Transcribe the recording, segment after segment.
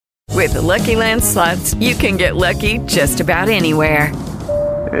With the Lucky Land Slots, you can get lucky just about anywhere.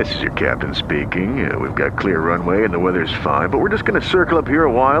 This is your captain speaking. We've got clear runway and the weather's fine, but we're just going to circle up here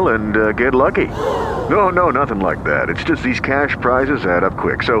a while and get lucky. No, nothing like that. It's just these cash prizes add up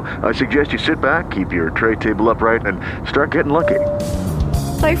quick. So I suggest you sit back, keep your tray table upright, and start getting lucky.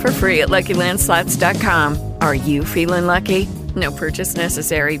 Play for free at LuckyLandSlots.com. Are you feeling lucky? No purchase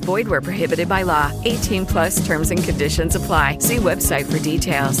necessary. Void where prohibited by law. 18 plus terms and conditions apply. See website for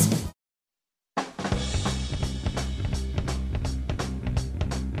details.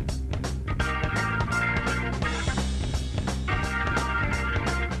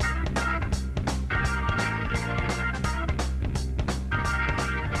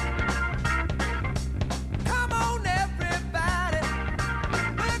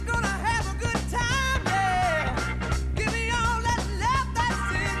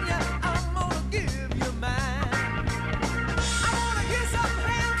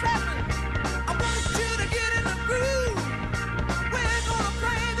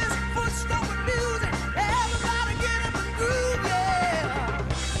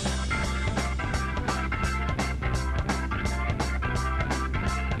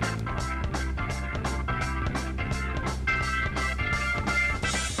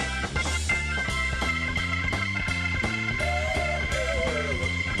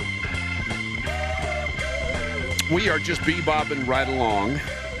 We are just bebobbing right along.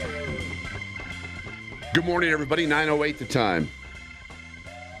 Good morning, everybody. 9:08 the time.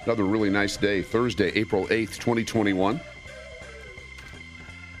 Another really nice day. Thursday, April 8th, 2021.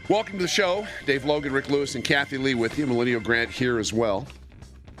 Welcome to the show. Dave Logan, Rick Lewis, and Kathy Lee with you. Millennial Grant here as well.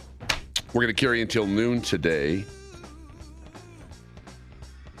 We're going to carry until noon today.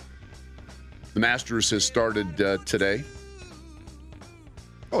 The Masters has started today.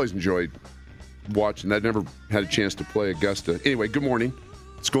 Always enjoyed watching. I've never had a chance to play Augusta. Anyway, good morning.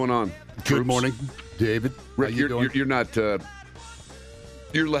 What's going on? Good morning, David. Rick, you're not.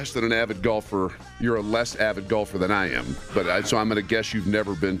 You're less than an avid golfer. You're a less avid golfer than I am. But so I'm going to guess you've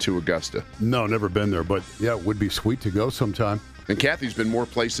never been to Augusta. No, never been there. But yeah, it would be sweet to go sometime. And Kathy's been more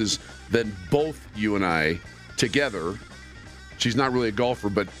places than both you and I together. She's not really a golfer,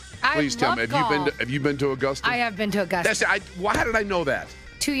 but please tell me, have you been to Augusta? I have been to Augusta. How did I know that?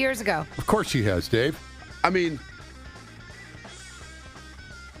 2 years ago. Of course she has, Dave. I mean,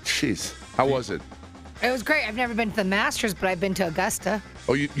 jeez, how was it? It was great. I've never been to the Masters, but I've been to Augusta.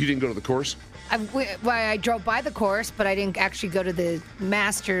 Oh, you didn't go to the course? I drove by the course, but I didn't actually go to the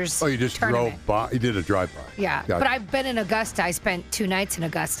Masters. Oh, you just tournament. drove by? You did a drive-by? Yeah, Gotcha. But I've been in Augusta. I spent 2 nights in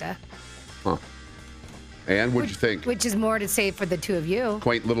Augusta. Huh. And what'd you think? Which is more to say for the two of you.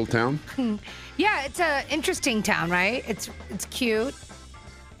 Quaint little town? Yeah, it's an interesting town, right? It's cute.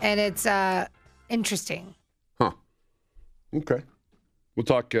 And it's interesting. Huh. Okay. We'll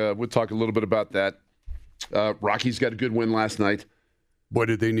talk a little bit about that. Rockies got a good win last night. Boy,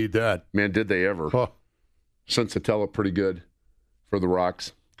 did they need that. Man, did they ever. Huh. Sensatella pretty good for the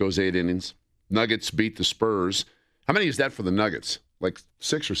Rocks. Goes 8 innings. Nuggets beat the Spurs. How many is that for the Nuggets? Like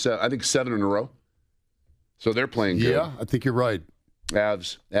 6 or 7? I think 7 in a row. So they're playing good. Yeah, I think you're right.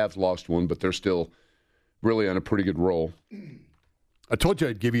 Avs lost one, but they're still really on a pretty good roll. I told you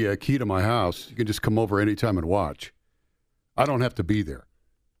I'd give you a key to my house. You can just come over anytime and watch. I don't have to be there.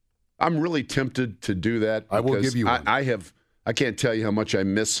 I'm really tempted to do that. I will give you one. I can't tell you how much I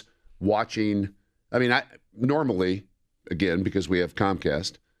miss watching. I mean, I normally, again, because we have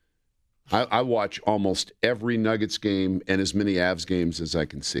Comcast, I watch almost every Nuggets game and as many Avs games as I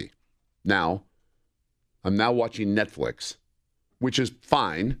can see. Now, I'm now watching Netflix, which is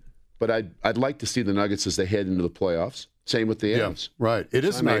fine, but I'd like to see the Nuggets as they head into the playoffs. Same with the Avs. Yeah, right. It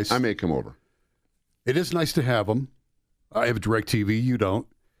is nice. I may come over. It is nice to have them. I have a DirecTV. You don't.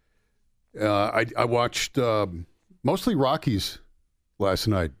 I watched mostly Rockies last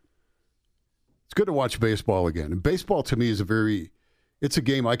night. It's good to watch baseball again. And baseball to me is it's a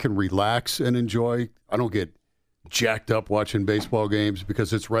game I can relax and enjoy. I don't get jacked up watching baseball games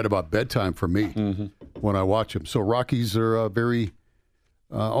because it's right about bedtime for me when I watch them. So Rockies are very,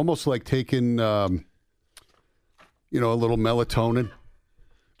 almost like taking, a little melatonin,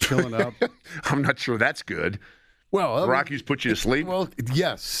 chilling out. I'm not sure that's good. Well, Rockies put you to sleep? Well,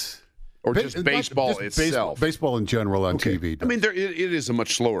 yes. Or just baseball itself? Baseball in general on TV. I mean, it is a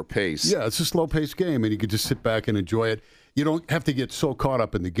much slower pace. Yeah, it's a slow-paced game, and you can just sit back and enjoy it. You don't have to get so caught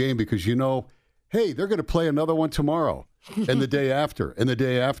up in the game because hey, they're going to play another one tomorrow, and the day after, and the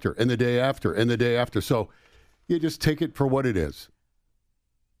day after, and the day after, and the day after. So you just take it for what it is.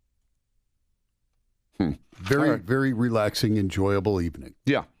 Very, very relaxing, enjoyable evening.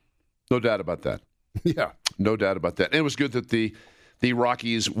 Yeah, no doubt about that. Yeah. No doubt about that. And it was good that the The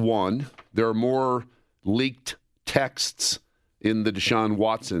Rockies won. There are more leaked texts in the Deshaun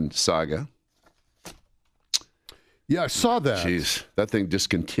Watson saga. Yeah, I saw that. Jeez, that thing just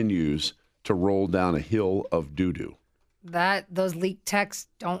continues to roll down a hill of doo-doo. Those leaked texts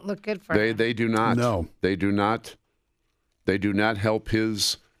don't look good for him. They do not. No. They do not. They do not help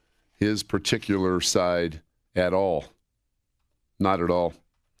his particular side at all. Not at all.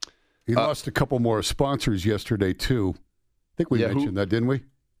 He lost a couple more sponsors yesterday, too. I think we mentioned that, didn't we?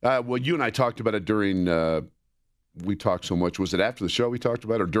 Well, you and I talked about it during, we talked so much. Was it after the show we talked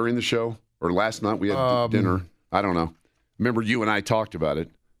about it, or during the show? Or last night we had dinner? I don't know. Remember you and I talked about it.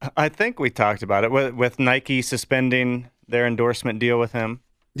 I think we talked about it with Nike suspending their endorsement deal with him.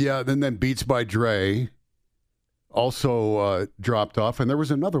 Yeah, then Beats by Dre also dropped off, and there was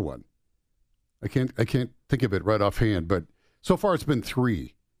another one. I can't think of it right offhand, but so far it's been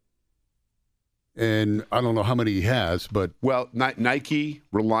 3. And I don't know how many he has, but well, Nike,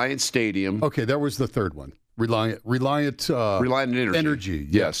 Reliant Stadium. Okay, that was the third one. Reliant Energy.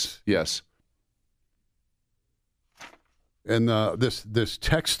 Yes. And this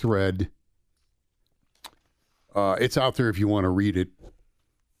text thread, it's out there if you want to read it.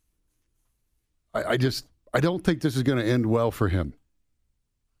 I don't think this is going to end well for him.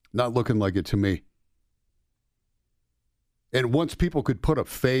 Not looking like it to me. And once people could put a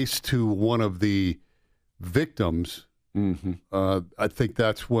face to one of the victims, I think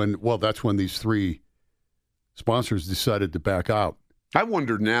that's when these 3 sponsors decided to back out. I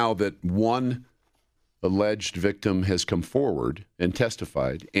wonder now that one alleged victim has come forward and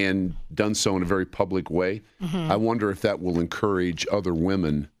testified and done so in a very public way. I wonder if that will encourage other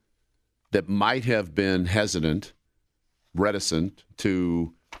women that might have been hesitant, reticent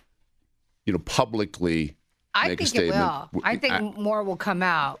to, publicly make a statement. I think it will. I think more will come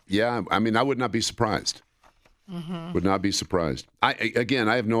out. Yeah, I mean, I would not be surprised. Would not be surprised. I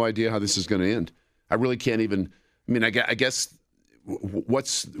have no idea how this is going to end. I really can't even. I mean, I guess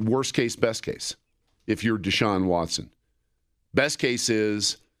what's worst case, best case? If you're Deshaun Watson, best case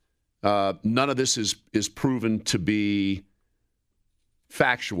is none of this is proven to be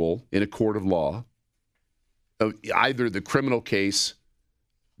factual in a court of law. Either the criminal case,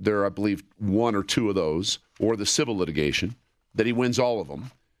 there are, I believe, 1 or 2 of those, or the civil litigation, that he wins all of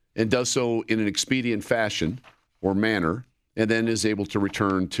them and does so in an expedient fashion or manner, and then is able to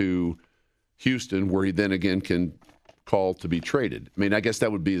return to Houston, where he then again can call to be traded. I mean, I guess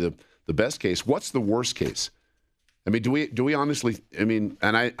that would be the best case. What's the worst case? I mean, do we honestly? I mean,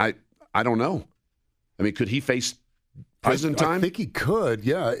 and I don't know. I mean, could he face prison time? I think he could.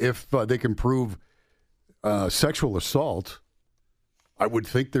 Yeah, if they can prove sexual assault, I would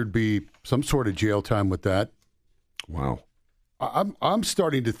think there'd be some sort of jail time with that. Wow. I'm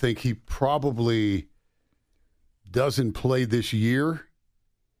starting to think he probably doesn't play this year.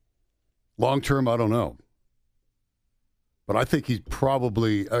 Long term, I don't know. But I think he's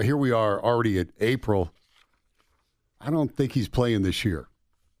probably, here we are already at April. I don't think he's playing this year.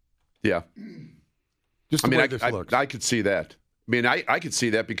 Yeah. Just the way this looks. I could see that. I mean, I could see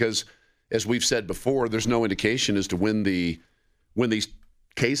that because, as we've said before, there's no indication as to when these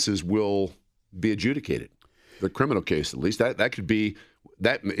cases will be adjudicated. The criminal case, at least, that could be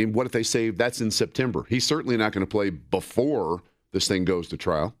that. And what if they say that's in September? He's certainly not going to play before this thing goes to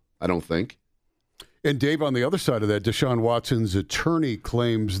trial, I don't think. And Dave, on the other side of that, Deshaun Watson's attorney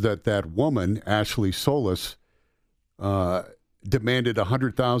claims that woman, Ashley Solis, demanded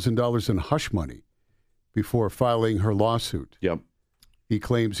 $100,000 in hush money before filing her lawsuit. Yep. He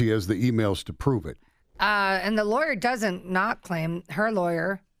claims he has the emails to prove it. And the lawyer doesn't not claim. Her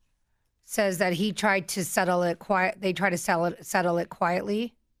lawyer says that he tried to settle it quiet. They tried to settle it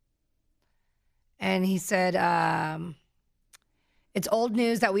quietly. And he said, it's old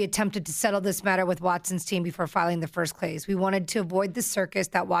news that we attempted to settle this matter with Watson's team before filing the first case. We wanted to avoid the circus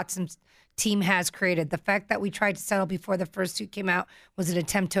that Watson's team has created. The fact that we tried to settle before the first suit came out was an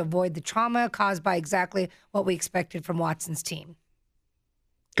attempt to avoid the trauma caused by exactly what we expected from Watson's team.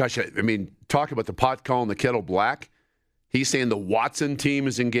 Gosh, I mean, talk about the pot calling the kettle black. He's saying the Watson team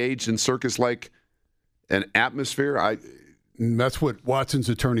is engaged in circus-like an atmosphere. That's what Watson's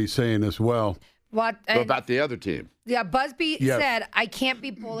attorney's saying as well. What about the other team? Yeah, Busby said, I can't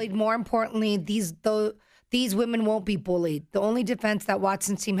be bullied. More importantly, these women won't be bullied. The only defense that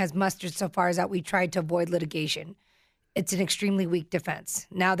Watson's team has mustered so far is that we tried to avoid litigation. It's an extremely weak defense.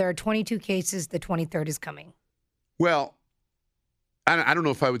 Now there are 22 cases. The 23rd is coming. Well, I don't know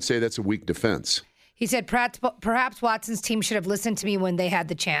if I would say that's a weak defense. He said, perhaps Watson's team should have listened to me when they had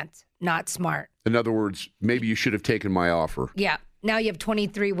the chance. Not smart. In other words, maybe you should have taken my offer. Yeah. Now you have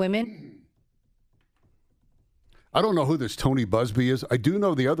 23 women. I don't know who this Tony Busby is. I do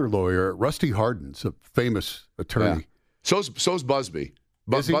know the other lawyer, Rusty Hardin's a famous attorney. Yeah. So's Busby.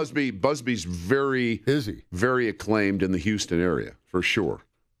 Is he? Busby's very acclaimed in the Houston area, for sure.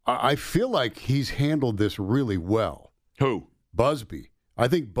 I feel like he's handled this really well. Who? Busby. I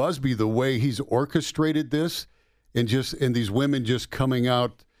think Busby, the way he's orchestrated this, and these women just coming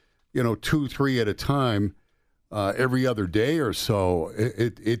out, 2, 3 at a time, every other day or so.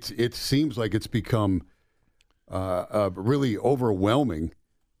 It seems like it's become really overwhelming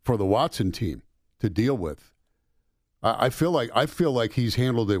for the Watson team to deal with. I feel like he's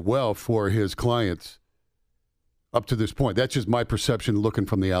handled it well for his clients up to this point. That's just my perception looking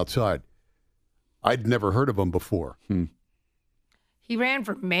from the outside. I'd never heard of him before. He ran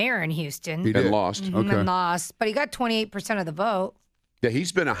for mayor in Houston. He did. And lost. Mm-hmm, Okay. and lost, but he got 28% of the vote. Yeah,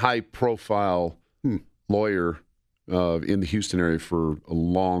 he's been a high-profile lawyer in the Houston area for a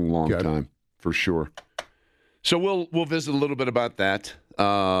long time, for sure. So we'll visit a little bit about that.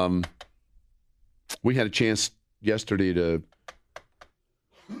 We had a chance yesterday to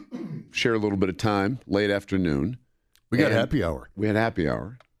share a little bit of time, late afternoon. We got happy hour. We had happy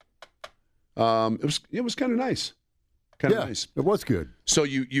hour. It was kind of nice. Nice. It was good. So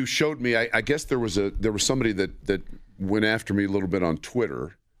you showed me. I guess there was somebody that went after me a little bit on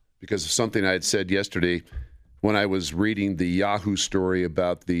Twitter because of something I had said yesterday when I was reading the Yahoo story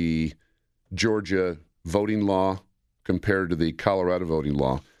about the Georgia voting law compared to the Colorado voting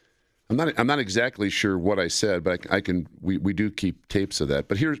law. I'm not exactly sure what I said, but we do keep tapes of that.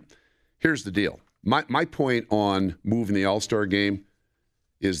 But here's the deal. My point on moving the All-Star game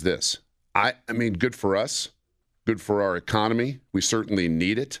is this. I mean, good for us. Good for our economy. We certainly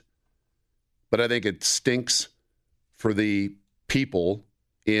need it. But I think it stinks for the people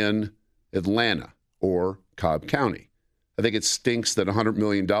in Atlanta or Cobb County. I think it stinks that $100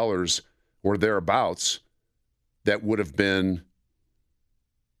 million or thereabouts that would have been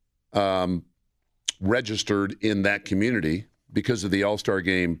registered in that community because of the All-Star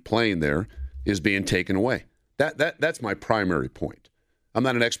game playing there is being taken away. That's my primary point. I'm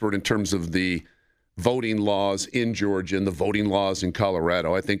not an expert in terms of the voting laws in Georgia and the voting laws in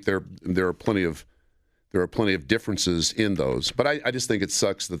Colorado. I think there are plenty of differences in those. But I just think it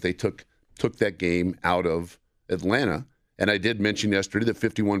sucks that they took that game out of Atlanta. And I did mention yesterday that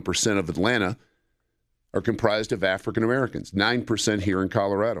 51% of Atlanta are comprised of African Americans, 9% here in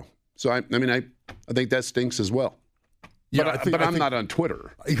Colorado. So I think that stinks as well. Yeah, but I'm not on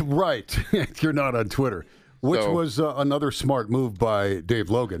Twitter. Right. You're not on Twitter, which was another smart move by Dave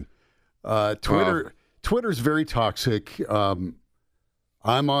Logan. Twitter's very toxic. I'm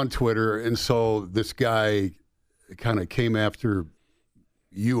on Twitter, and so this guy kind of came after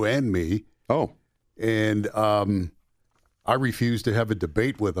you and me. Oh. And I refused to have a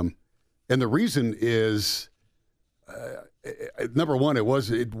debate with him. And the reason is, number one, it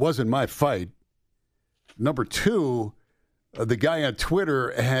wasn't my fight. Number two, the guy on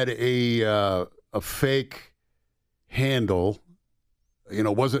Twitter had a fake handle.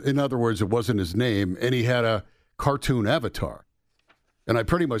 In other words, it wasn't his name, and he had a cartoon avatar. And I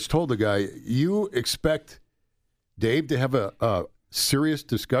pretty much told the guy, you expect Dave to have a serious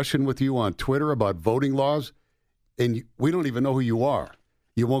discussion with you on Twitter about voting laws, and we don't even know who you are.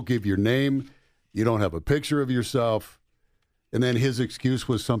 You won't give your name. You don't have a picture of yourself. And then his excuse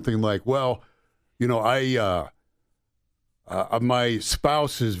was something like, well, my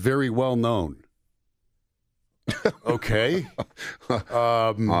spouse is very well known. Okay.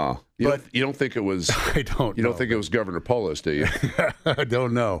 You don't think it was? I don't. You don't think it was Governor Polis, do you? I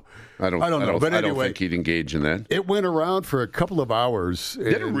don't know. I don't know. But anyway, I don't think he'd engage in that. It went around for a couple of hours.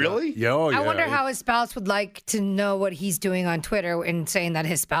 Did it really? Yeah. Oh, yeah. I wonder how his spouse would like to know what he's doing on Twitter and saying that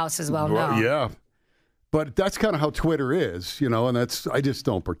his spouse is well known. Yeah. But that's kind of how Twitter is, and I just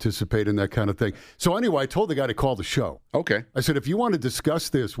don't participate in that kind of thing. So anyway, I told the guy to call the show. Okay. I said, if you want to discuss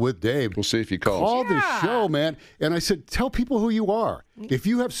this with Dave, we'll see if he calls. Call the show, man. And I said, tell people who you are. If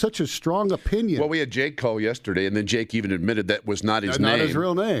you have such a strong opinion. Well, we had Jake call yesterday, and then Jake even admitted that was not his name. Not his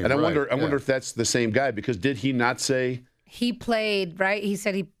real name. And I wonder if that's the same guy, because did he not say? He played, right? He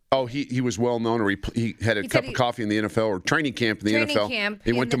said he. Oh, he was well known, or he had a cup of coffee in the NFL or training camp in the NFL.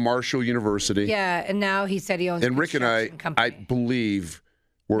 He went to Marshall University. Yeah, and now he said he owns. And Rick and I believe,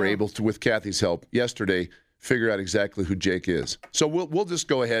 were able to, with Kathy's help yesterday, figure out exactly who Jake is. So we'll just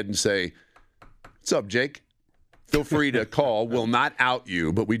go ahead and say, "What's up, Jake? Feel free to call. We'll not out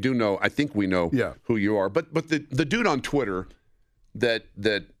you, but we do know. I think we know who you are. But the dude on Twitter that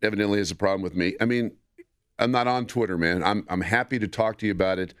evidently has a problem with me. I mean, I'm not on Twitter, man. I'm happy to talk to you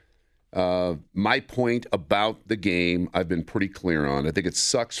about it. My point about the game, I've been pretty clear on. I think it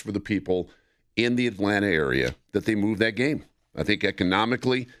sucks for the people in the Atlanta area that they move that game. I think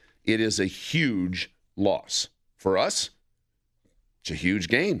economically, it is a huge loss. For us, it's a huge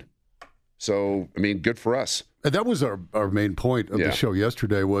gain. So, I mean, good for us. And that was our main point of the show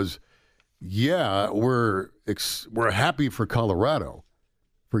yesterday was, we're happy for Colorado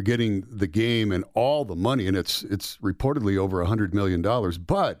for getting the game and all the money, and it's reportedly over $100 million.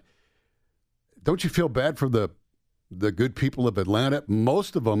 But don't you feel bad for the good people of Atlanta?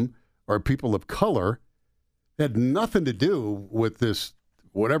 Most of them are people of color. It had nothing to do with this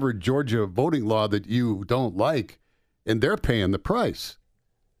whatever Georgia voting law that you don't like, and they're paying the price.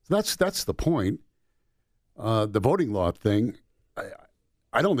 That's the point. The voting law thing,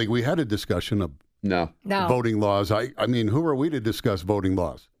 I don't think we had a discussion of voting laws. I mean, who are we to discuss voting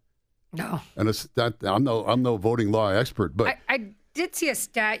laws? No. And it's that I'm no voting law expert, but I did see a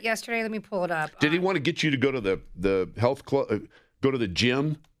stat yesterday. Let me pull it up. Did he want to get you to go to the health club, go to the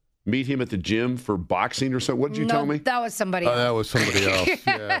gym, meet him at the gym for boxing or something? What did you tell me? That was somebody else. That was somebody else.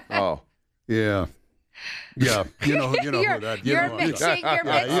 Yeah. Oh. Yeah. Yeah. You know who that. You're mixing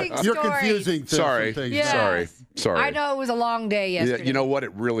You're stories. confusing things. Sorry. Things. Yes. Sorry. I know it was a long day yesterday. Yeah, you know what?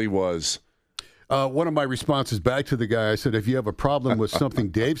 It really was. One of my responses back to the guy, I said, if you have a problem with something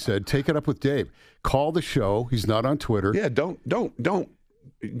Dave said, take it up with Dave. Call the show. He's not on Twitter. Yeah, don't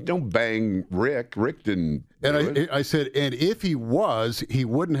bang Rick. Rick didn't. And I said, and if he was, he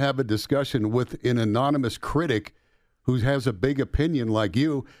wouldn't have a discussion with an anonymous critic who has a big opinion like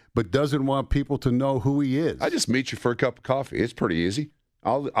you, but doesn't want people to know who he is. I just meet you for a cup of coffee. It's pretty easy.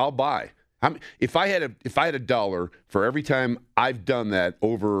 I'll buy. If I had $1 for every time I've done that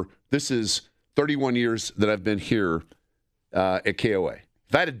over, this is 31 years that I've been here at KOA.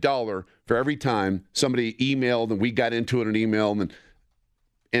 If I had $1 for every time somebody emailed and we got into it in an email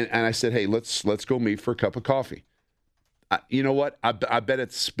and I said, hey, let's go meet for a cup of coffee. You know what? I bet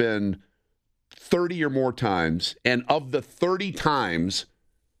it's been 30 or more times, and of the 30 times,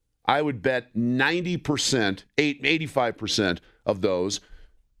 I would bet 90%, 85% of those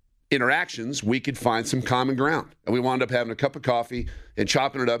interactions, we could find some common ground. And we wound up having a cup of coffee and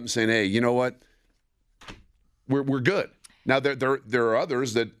chopping it up and saying, hey, you know what? We're good. Now, there are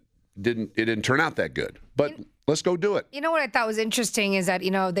others that it didn't turn out that good, but let's go do it. You know what I thought was interesting is that,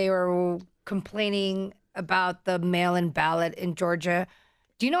 they were complaining about the mail-in ballot in Georgia.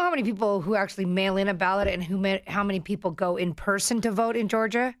 Do you know how many people who actually mail in a ballot and how many people go in person to vote in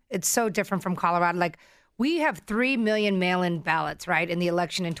Georgia? It's so different from Colorado. Like, we have 3 million mail-in ballots, right, in the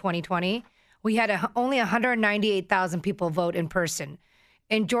election in 2020. We had only 198,000 people vote in person.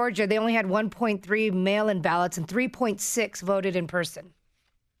 In Georgia, they only had 1.3 mail-in ballots and 3.6 voted in person.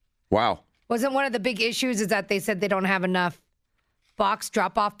 Wow. Wasn't one of the big issues is that they said they don't have enough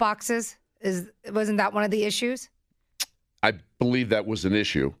drop-off boxes? Wasn't that one of the issues? I believe that was an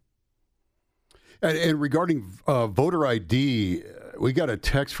issue. And regarding voter ID, we got a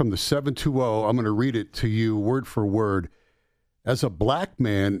text from the 720. I'm going to read it to you word for word. As a black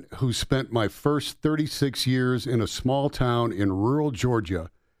man who spent my first 36 years in a small town in rural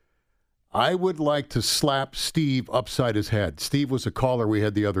Georgia, I would like to slap Steve upside his head. Steve was a caller we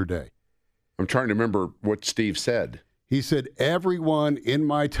had the other day. I'm trying to remember what Steve said. He said, everyone in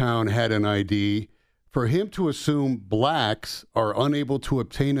my town had an ID. For him to assume blacks are unable to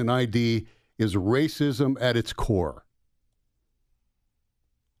obtain an ID is racism at its core.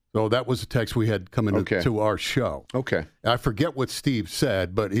 So that was a text we had coming to our show. Okay. I forget what Steve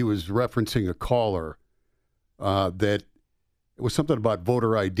said, but he was referencing a caller that it was something about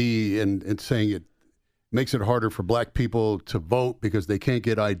voter ID and saying it makes it harder for black people to vote because they can't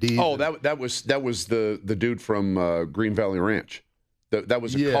get ID. Oh, that was the dude from Green Valley Ranch. That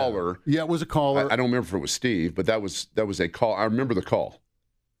was a caller. Yeah, it was a caller. I don't remember if it was Steve, but that was a call. I remember the call.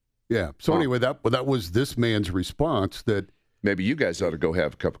 Yeah. So anyway, that was this man's response that maybe you guys ought to go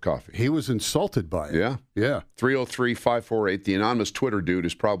have a cup of coffee. He was insulted by it. Yeah. Yeah. 303-548. The anonymous Twitter dude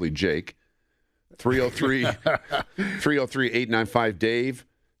is probably Jake. 303-895-DAVE.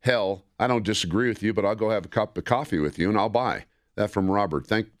 Hell, I don't disagree with you, but I'll go have a cup of coffee with you, and I'll buy. That from Robert.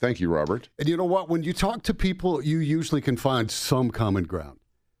 Thank you, Robert. And you know what? When you talk to people, you usually can find some common ground.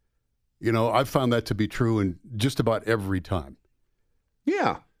 I've found that to be true in just about every time.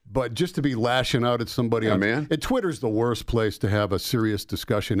 Yeah. But just to be lashing out at somebody man. And Twitter's the worst place to have a serious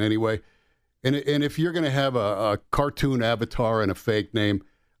discussion anyway. And if you're going to have a cartoon avatar and a fake name,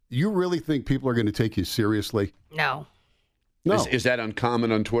 you really think people are going to take you seriously? No. Is that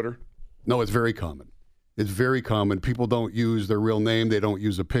uncommon on Twitter? No, it's very common. It's very common. People don't use their real name. They don't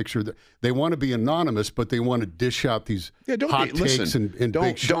use a picture. They want to be anonymous, but they want to dish out these hot takes and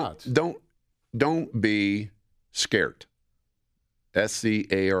big shots. Don't be scared.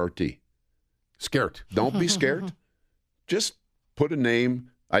 SCART. Scared. Don't be scared. Just put a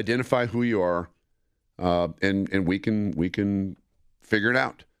name, identify who you are, and we can figure it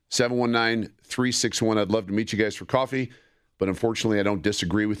out. 719-361. I'd love to meet you guys for coffee, but unfortunately, I don't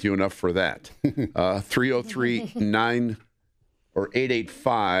disagree with you enough for that.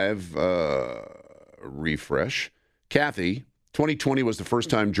 303-885 refresh. Kathy, 2020 was the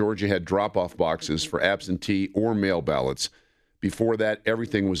first time Georgia had drop-off boxes for absentee or mail ballots. Before that,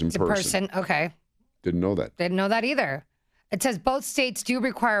 everything was in person. Okay. Didn't know that. Didn't know that either. It says both states do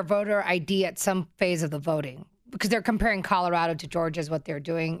require voter ID at some phase of the voting because they're comparing Colorado to Georgia is what they're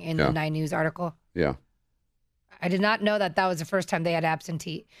doing in the 9 News article. Yeah. I did not know that was the first time they had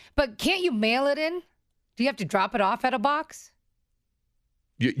absentee. But can't you mail it in? Do you have to drop it off at a box?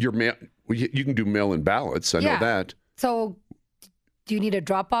 You can do mail-in ballots. I know that. So do you need a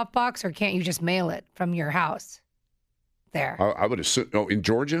drop-off box or can't you just mail it from your house there? I would assume. Oh, in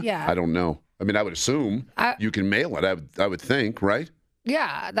Georgia? Yeah. I don't know. I mean, I would assume you can mail it. I would think, right?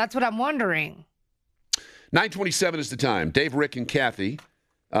 Yeah, that's what I'm wondering. 9:27 is the time. Dave, Rick, and Kathy.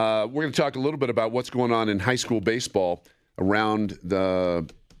 We're going to talk a little bit about what's going on in high school baseball around the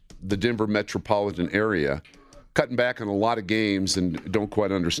Denver metropolitan area. Cutting back on a lot of games and don't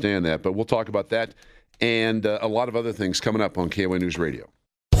quite understand that. But we'll talk about that and a lot of other things coming up on KOA News Radio.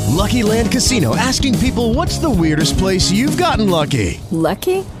 Lucky Land Casino, asking people, what's the weirdest place you've gotten lucky?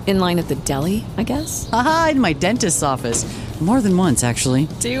 Lucky? In line at the deli, I guess? Aha, in my dentist's office. More than once, actually.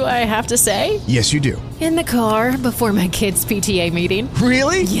 Do I have to say? Yes, you do. In the car before my kids' PTA meeting.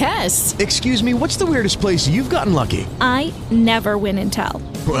 Really? Yes. Excuse me, what's the weirdest place you've gotten lucky? I never win and tell.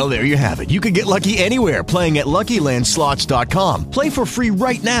 Well, there you have it. You can get lucky anywhere, playing at LuckyLandSlots.com. Play for free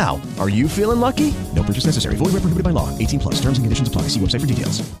right now. Are you feeling lucky? No purchase necessary. Void where prohibited by law. 18+. Terms and conditions apply. See website for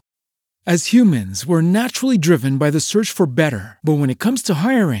details. As humans, we're naturally driven by the search for better. But when it comes to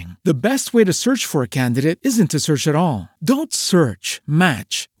hiring, the best way to search for a candidate isn't to search at all. Don't search,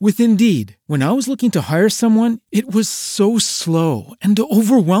 match with Indeed. When I was looking to hire someone, it was so slow and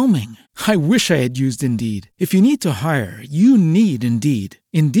overwhelming. I wish I had used Indeed. If you need to hire, you need Indeed.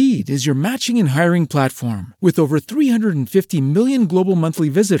 Indeed is your matching and hiring platform with over 350 million global monthly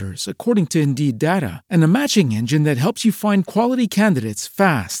visitors, according to Indeed data, and a matching engine that helps you find quality candidates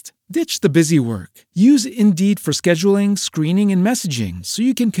fast. Ditch the busy work. Use Indeed for scheduling, screening, and messaging so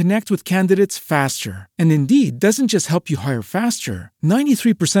you can connect with candidates faster. And Indeed doesn't just help you hire faster.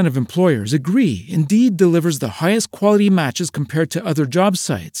 93% of employers agree Indeed delivers the highest quality matches compared to other job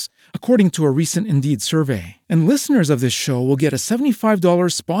sites, according to a recent Indeed survey. And listeners of this show will get a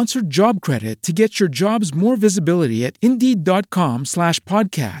 $75 sponsored job credit to get your jobs more visibility at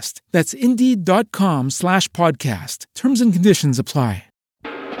Indeed.com/podcast. That's Indeed.com/podcast. Terms and conditions apply.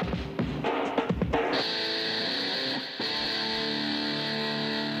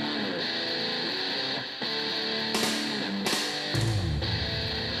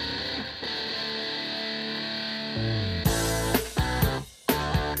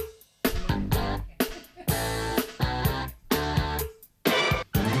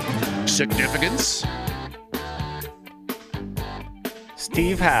 Significance?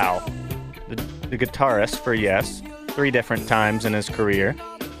 Steve Howe, the guitarist for Yes, 3 different times in his career.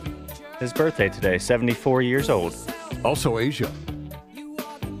 His birthday today, 74 years old. Also Asia.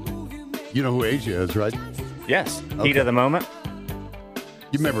 You know who Asia is, right? Yes, Okay. Heat of the Moment.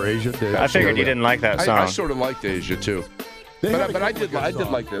 You remember Asia, Dave? I figured you didn't like that song. I sort of liked Asia, too. But I did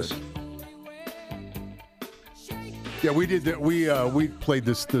like this. Yeah, we did that. We played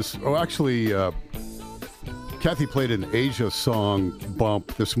this. Oh, actually, Kathy played an Asia song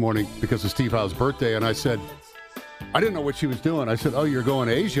bump this morning because of Steve Howe's birthday, and I said, I didn't know what she was doing. I said, "Oh, you're going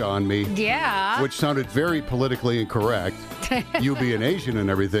Asia on me," Yeah. which sounded very politically incorrect. You being Asian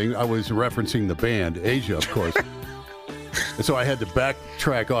and everything. I was referencing the band Asia, of course. And so I had to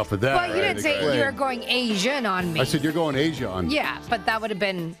backtrack off of that. Well, you didn't say you were going Asian on me. I said, you're going Asia on me. Yeah, but that would have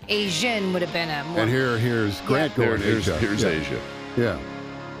been Asian would have been a more... And here's Grant going Asia. Here's Asia. Yeah.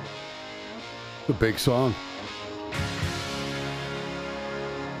 It's a big song.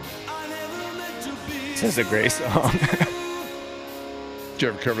 This is a great song. Did you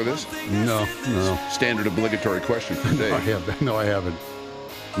ever cover this? No. Standard obligatory question for Dave. I haven't.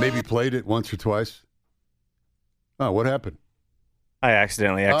 Maybe played it once or twice. Oh, what happened? I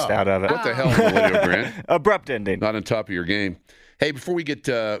accidentally X'd out of it. What the hell, Millennial Grant? Abrupt ending. Not on top of your game. Hey, before we get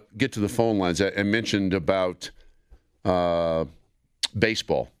to the phone lines, I mentioned about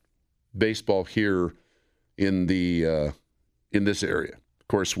baseball here in this area. Of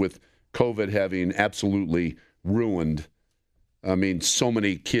course, with COVID having absolutely ruined, so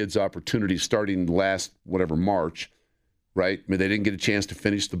many kids' opportunities starting last March. right? I mean, they didn't get a chance to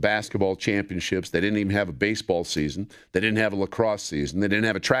finish the basketball championships. They didn't even have a baseball season. They didn't have a lacrosse season. They didn't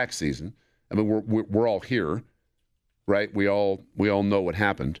have a track season. I mean, we're all here, right? We all know what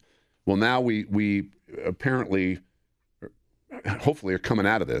happened. Well, now we apparently, hopefully, are coming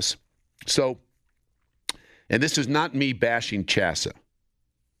out of this. So, and this is not me bashing CHSAA.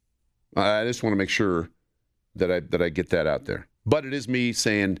 I just want to make sure that I get that out there. But it is me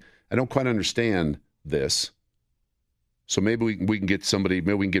saying I don't quite understand this. So maybe we can get somebody.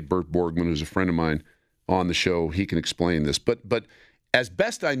 Maybe we can get Bert Borgman, who's a friend of mine, on the show. He can explain this. But as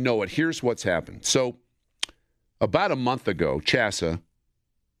best I know it, here's what's happened. So about a month ago, CHSAA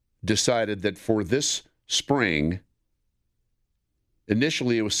decided that for this spring,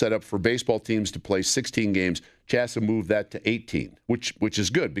 initially it was set up for baseball teams to play 16 games. CHSAA moved that to 18, which is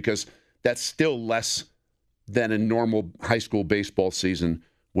good because that's still less than a normal high school baseball season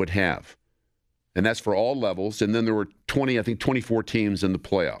would have. And that's for all levels. And then there were 24 teams in the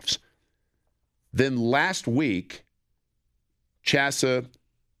playoffs. Then last week, CHSAA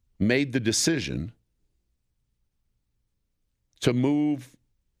made the decision to move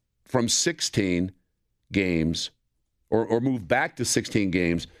from 16 games or move back to 16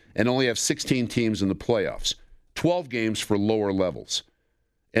 games and only have 16 teams in the playoffs, 12 games for lower levels.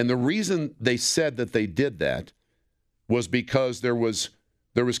 And the reason they said that they did that was because there was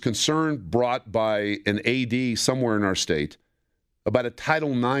concern brought by an AD somewhere in our state about a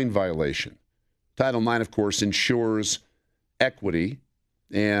Title IX violation. Title IX, of course, ensures equity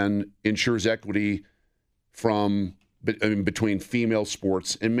and ensures equity between female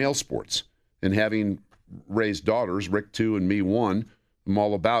sports and male sports. And having raised daughters, Rick 2 and me 1, I'm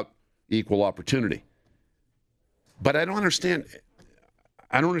all about equal opportunity. But I don't understand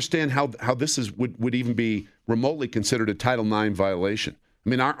how this would even be remotely considered a Title IX violation. I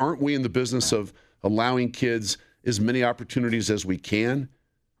mean, aren't we in the business of allowing kids as many opportunities as we can?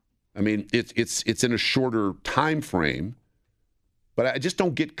 I mean, it's in a shorter time frame, but I just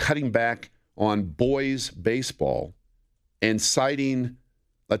don't get cutting back on boys baseball and citing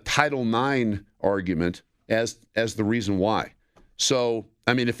a Title IX argument as the reason why. So,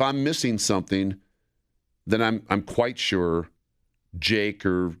 I mean, if I'm missing something, then I'm quite sure Jake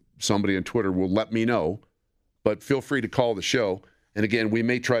or somebody on Twitter will let me know. But feel free to call the show. And again, we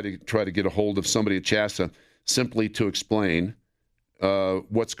may try to get a hold of somebody at CHSAA simply to explain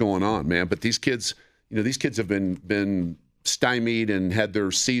what's going on, man. But these kids have been stymied and had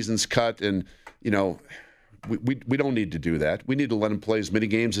their seasons cut, and we don't need to do that. We need to let them play as many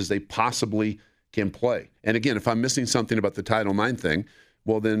games as they possibly can play. And again, if I'm missing something about the Title IX thing,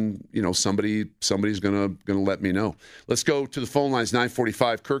 well then somebody's gonna let me know. Let's go to the phone lines.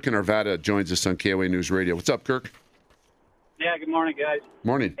 9:45. Kirk in Arvada joins us on KOA News Radio. What's up, Kirk? Yeah, good morning, guys.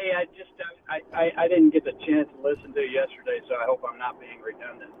 Morning. Hey, I didn't get the chance to listen to you yesterday, so I hope I'm not being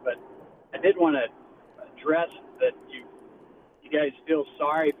redundant. But I did want to address that you guys feel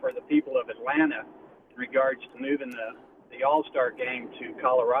sorry for the people of Atlanta in regards to moving the All-Star game to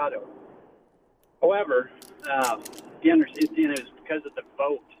Colorado. However, you understand it's because of the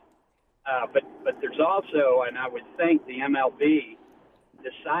vote. But there's also, and I would think the MLB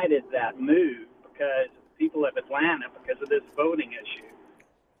decided that move because people of Atlanta, because of this voting issue,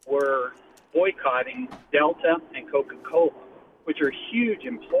 were boycotting Delta and Coca-Cola, which are huge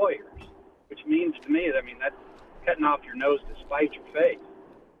employers, which means to me, that's cutting off your nose to spite your face.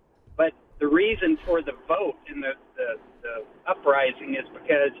 But the reason for the vote in the uprising is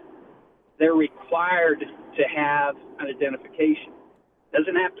because they're required to have an identification.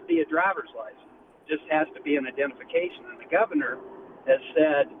 Doesn't have to be a driver's license. It just has to be an identification. And the governor has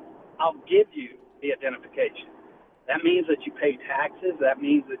said, I'll give you the identification. That means that you pay taxes. That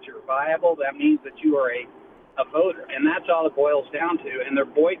means that you're viable. That means that you are a voter. And that's all it boils down to. And they're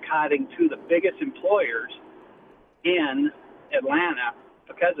boycotting two of the biggest employers in Atlanta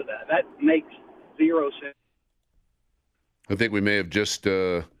because of that. That makes zero sense. I think we may have just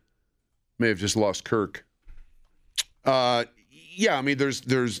lost Kirk. Yeah, I mean,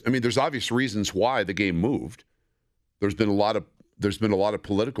 there's obvious reasons why the game moved. There's been a lot of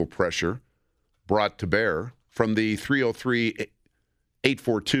political pressure brought to bear from the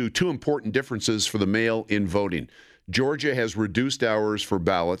 303-842. Two important differences for the mail-in voting. Georgia has reduced hours for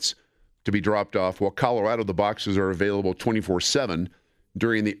ballots to be dropped off, while Colorado, the boxes are available 24/7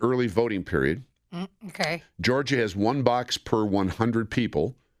 during the early voting period. Okay. Georgia has one box per 100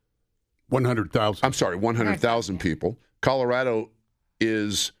 people. 100,000. I'm sorry, 100,000 people. Colorado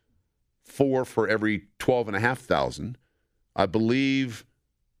is 4 for every 12,500. I believe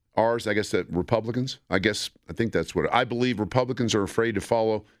ours, I guess that Republicans, I think that's what, I believe Republicans are afraid to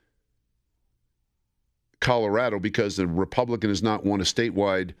follow Colorado because the Republican has not won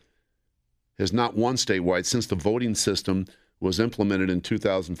statewide since the voting system was implemented in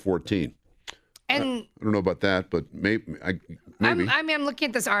 2014. And I don't know about that, but maybe. I'm looking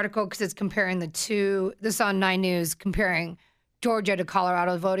at this article because it's comparing the two. This is on 9 News, comparing Georgia to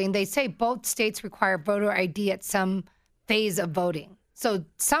Colorado voting. They say both states require voter ID at some phase of voting. So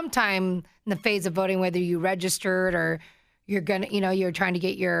sometime in the phase of voting, whether you registered or you're trying to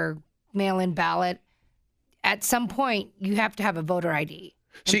get your mail-in ballot, at some point you have to have a voter ID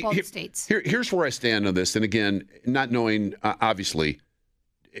in both states. Here's where I stand on this. And again, not knowing, obviously,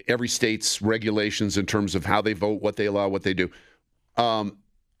 every state's regulations in terms of how they vote, what they allow, what they do.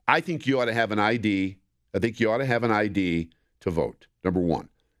 I think you ought to have an ID. I think you ought to have an ID to vote, number one.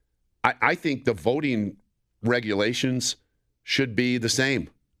 I think the voting regulations should be the same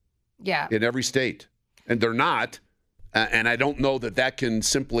in every state. And they're not. And I don't know that can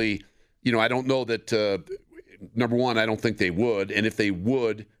simply, I don't know that, number one, I don't think they would. And if they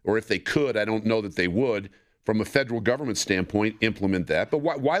would, or if they could, I don't know that they would, from a federal government standpoint, implement that. But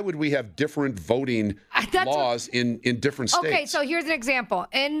why would we have different voting laws in different states? Okay, so here's an example.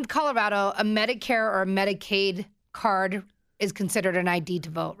 In Colorado, a Medicare or a Medicaid card is considered an ID to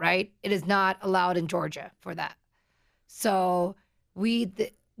vote, right? It is not allowed in Georgia for that. So we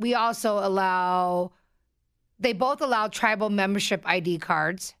also allow, they both allow tribal membership ID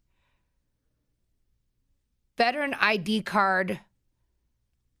cards. Veteran ID card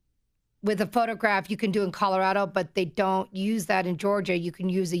with a photograph you can do in Colorado, but they don't use that in Georgia. You can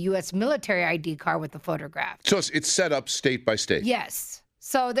use a U.S. military ID card with a photograph. So it's set up state by state. Yes.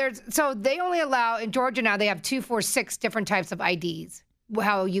 So they only allow, in Georgia now, they have 2, 4, 6 different types of IDs,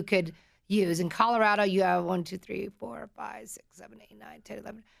 how you could use. In Colorado, you have 1, 2, 3, 4, 5, 6, 7, 8, 9, 10,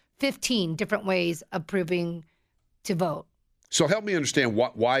 11, 15 different ways of proving to vote. So help me understand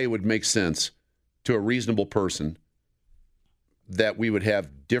why it would make sense to a reasonable person that we would have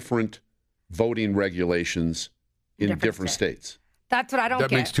different voting regulations in different states. That's what I don't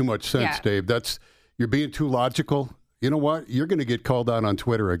get. That makes too much sense, Dave. You're being too logical. You know what? You're going to get called out on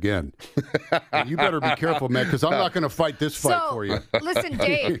Twitter again. And you better be careful, man, because I'm not going to fight this fight for you. Listen,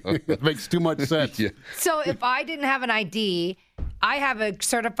 Dave. It makes too much sense. Yeah. So if I didn't have an ID, I have a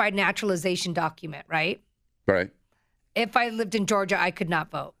certified naturalization document, right? Right. If I lived in Georgia, I could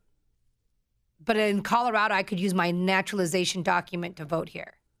not vote. But in Colorado, I could use my naturalization document to vote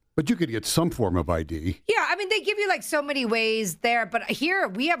here. But you could get some form of ID. Yeah, I mean, they give you like so many ways there. But here,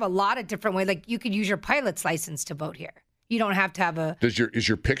 we have a lot of different ways. Like, you could use your pilot's license to vote here. You don't have to have a... Is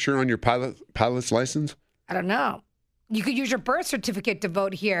your picture on your pilot's license? I don't know. You could use your birth certificate to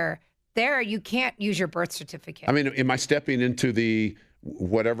vote here. There, you can't use your birth certificate. I mean, am I stepping into the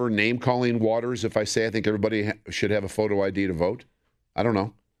whatever name-calling waters if I say I think everybody should have a photo ID to vote? I don't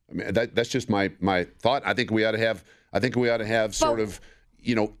know. I mean, that's just my thought. I think we ought to have sort of,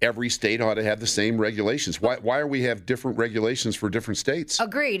 every state ought to have the same regulations. Why are we have different regulations for different states?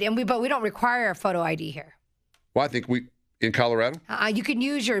 Agreed. But we don't require a photo ID here. Well, I think in Colorado? You can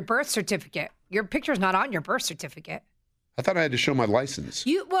use your birth certificate. Your picture's not on your birth certificate. I thought I had to show my license.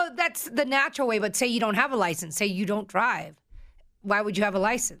 Well, that's the natural way, but say you don't have a license. Say you don't drive. Why would you have a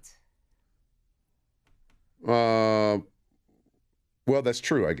license? Well, that's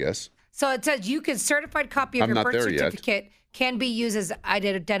true, I guess. So it says certified copy of your birth certificate can be used as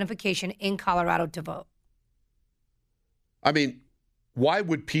identification in Colorado to vote. I mean, why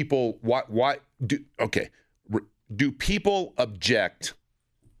would people? Do people object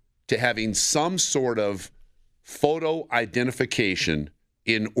to having some sort of photo identification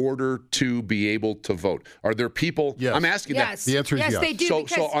in order to be able to vote? Are there people? Yes. I'm asking that. The answer is yes. They do.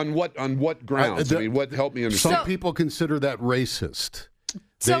 So on what grounds? What help me understand? Some people consider that racist.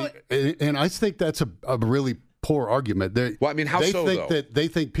 And I think that's a really poor argument. How so? They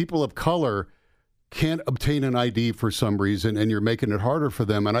think people of color can't obtain an ID for some reason, and you're making it harder for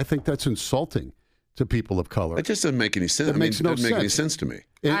them. And I think that's insulting to people of color. It just doesn't make any sense. It makes no sense. Make any sense to me.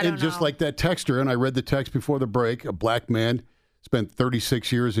 And just like that texter, and I read the text before the break, a black man spent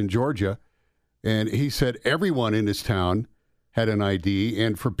 36 years in Georgia, and he said everyone in his town had an ID,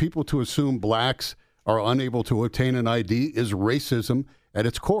 and for people to assume blacks are unable to obtain an ID is racism at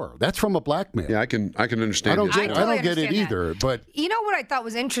its core. That's from a black man. Yeah, I can understand. I don't get it either. But you know what I thought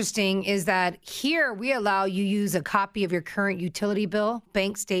was interesting is that here we allow you use a copy of your current utility bill,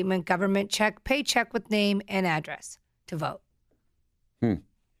 bank statement, government check, paycheck with name and address to vote.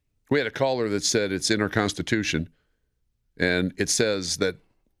 We had a caller that said it's in our Constitution, and it says that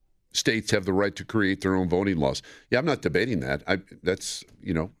states have the right to create their own voting laws. Yeah, I'm not debating that. I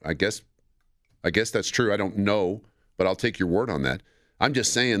guess that's true. I don't know, but I'll take your word on that. I'm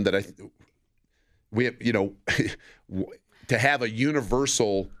just saying that we have, to have a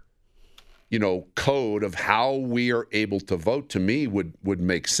universal, code of how we are able to vote, to me would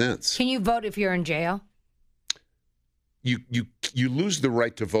make sense. Can you vote if you're in jail? You lose the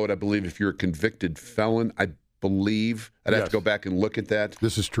right to vote, I believe, if you're a convicted felon. I believe. I'd have to go back and look at that.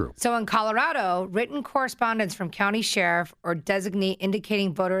 This is true. So in Colorado, written correspondence from county sheriff or designee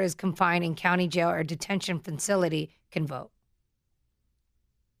indicating voter is confined in county jail or detention facility can vote.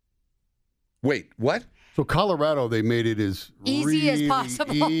 Wait, what? So Colorado, they made it as easy as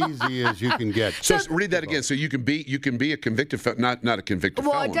possible, easy as you can get. So read that again. So you can be a convicted felon, not a convicted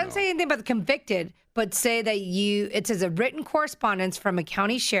felon. Well, it doesn't say anything about the convicted, but say that it says a written correspondence from a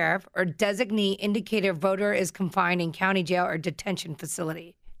county sheriff or designee indicating a voter is confined in county jail or detention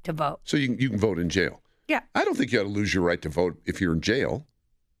facility to vote. So you can vote in jail. Yeah. I don't think you ought to lose your right to vote if you're in jail.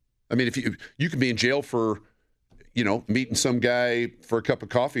 I mean, if you can be in jail for, meeting some guy for a cup of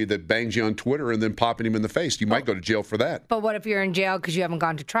coffee that bangs you on Twitter and then popping him in the face. You might go to jail for that. But what if you're in jail because you haven't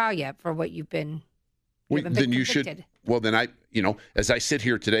gone to trial yet for what you've been? Then you should. Well, then as I sit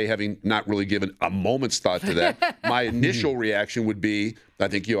here today, having not really given a moment's thought to that, my initial reaction would be, I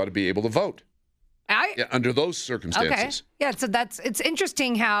think you ought to be able to vote under those circumstances. Okay. Yeah. So it's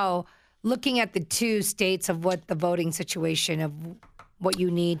interesting how looking at the two states of what the voting situation of what you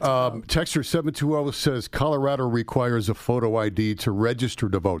need to vote. Texter 720 says Colorado requires a photo ID to register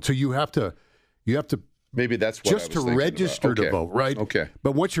to vote. So you have to maybe that's what just I was to register about. to vote, right? Okay.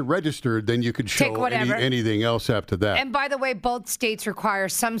 But once you're registered, then you can show anything else after that. And by the way, both states require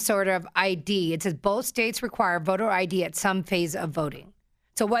some sort of ID. It says both states require voter ID at some phase of voting.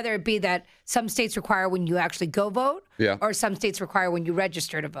 So whether it be that some states require when you actually go vote, or some states require when you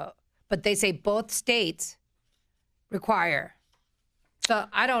register to vote. But they say both states require. So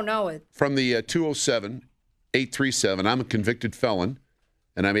I don't know it. From the 207-837, I'm a convicted felon,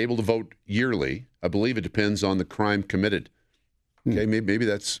 and I'm able to vote yearly. I believe it depends on the crime committed. Okay, maybe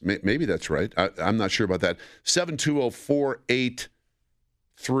that's right. I'm not sure about that.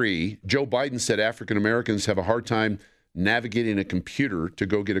 720-483. Joe Biden said African Americans have a hard time navigating a computer to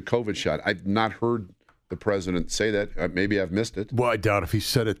go get a COVID shot. I've not heard the president say that. Maybe I've missed it. Well, I doubt if he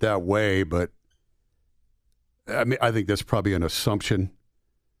said it that way, but I think that's probably an assumption.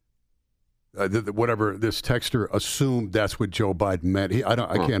 Whatever this texter assumed, that's what Joe Biden meant.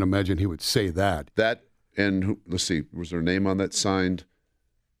 I can't imagine he would say that. That and let's see, was there a name on that signed?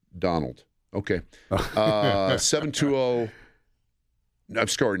 Donald. Okay. 720. I'm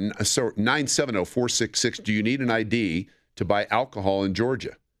sorry. 970-466. Do you need an ID to buy alcohol in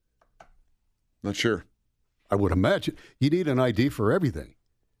Georgia? Not sure. I would imagine you need an ID for everything.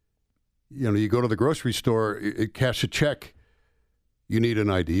 You go to the grocery store, cash a check. You need an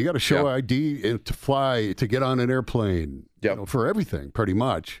ID. You got to show ID to fly, to get on an airplane, for everything, pretty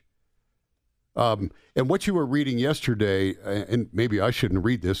much. And what you were reading yesterday, and maybe I shouldn't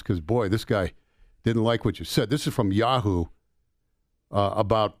read this because, boy, this guy didn't like what you said. This is from Yahoo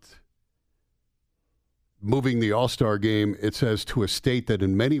about moving the All-Star game. It says to a state that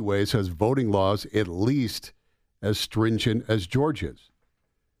in many ways has voting laws at least as stringent as Georgia's.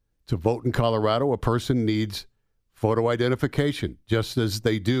 To vote in Colorado, a person needs photo identification, just as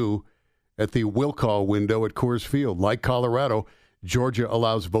they do at the will call window at Coors Field. Like Colorado, Georgia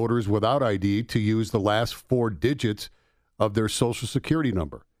allows voters without ID to use the last 4 digits of their Social Security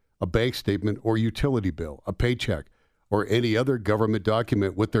number, a bank statement or utility bill, a paycheck, or any other government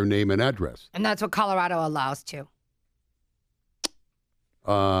document with their name and address. And that's what Colorado allows too.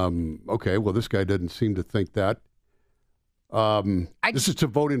 Okay, well, this guy doesn't seem to think that. This is to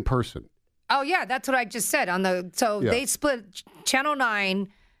vote in person. Oh, yeah, that's what I just said. They split. Channel 9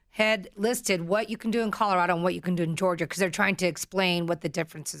 had listed what you can do in Colorado and what you can do in Georgia because they're trying to explain what the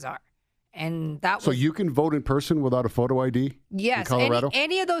differences are. And that was. So you can vote in person without a photo ID? Yes. In Colorado?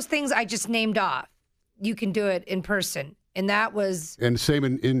 Any of those things I just named off, you can do it in person. And that was. And same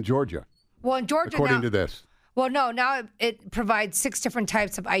in Georgia. Well, in Georgia. According to this. Well, no, now it provides 6 different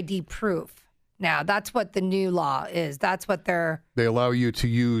types of ID proof. Now, that's what the new law is. That's what they allow you to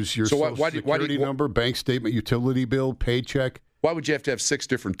use your Social Security number, bank statement, utility bill, paycheck. Why would you have to have 6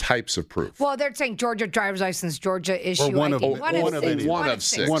 different types of proof? Well, they're saying Georgia driver's license, Georgia issue or one ID. One of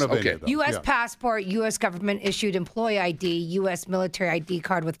six. Okay. U.S. passport, U.S. government issued employee ID, U.S. military ID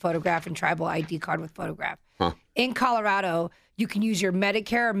card with photograph, and tribal ID card with photograph. Huh. In Colorado, you can use your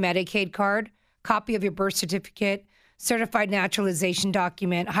Medicare or Medicaid card, copy of your birth certificate, certified naturalization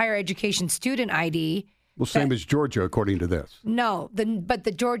document, higher education student ID. Well, same as Georgia, according to this. No, but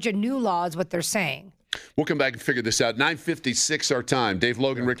the Georgia new law is what they're saying. We'll come back and figure this out. 9:56 our time. Dave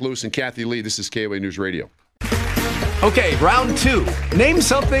Logan, Rick Lewis, and Kathy Lee. This is KOA News Radio. Okay, round 2. Name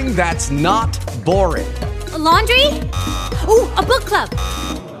something that's not boring. A laundry? Ooh, a book club.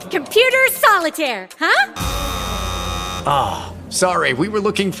 Computer solitaire, huh? Ah, sorry, we were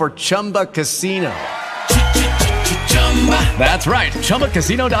looking for Chumba Casino. That's right,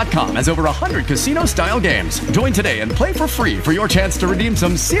 ChumbaCasino.com has over 100 casino-style games. Join today and play for free for your chance to redeem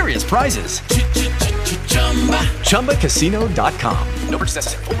some serious prizes. ChumbaCasino.com. No purchase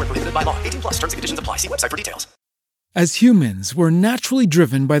necessary. Void where prohibited by law. 18+. Terms and conditions apply. See website for details. As humans, we're naturally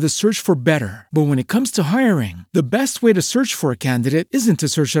driven by the search for better. But when it comes to hiring, the best way to search for a candidate isn't to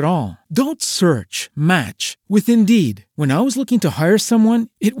search at all. Don't search, match with Indeed. When I was looking to hire someone,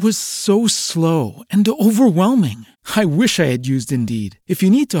 it was so slow and overwhelming. I wish I had used Indeed. If you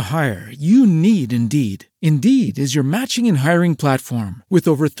need to hire, you need Indeed. Indeed is your matching and hiring platform with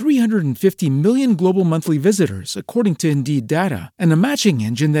over 350 million global monthly visitors, according to Indeed data, and a matching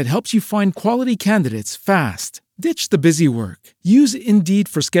engine that helps you find quality candidates fast. Ditch the busy work. Use Indeed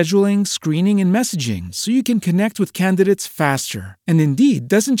for scheduling, screening, and messaging so you can connect with candidates faster. And Indeed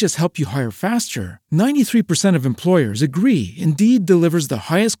doesn't just help you hire faster. 93% of employers agree Indeed delivers the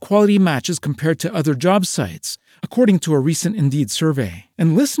highest quality matches compared to other job sites, according to a recent Indeed survey.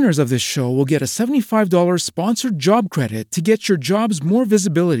 And listeners of this show will get a $75 sponsored job credit to get your jobs more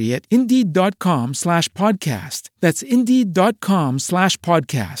visibility at Indeed.com/podcast. That's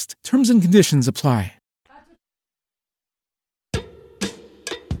Indeed.com/podcast. Terms and conditions apply.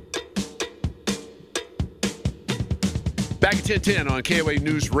 Back at 10:10 on KOA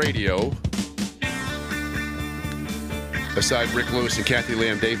News Radio. Aside Rick Lewis and Kathy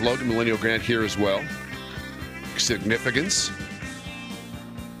Lamb, Dave Logan, Millennial Grant here as well. Significance.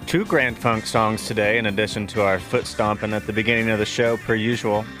 2 Grand Funk songs today, in addition to our foot stomping at the beginning of the show, per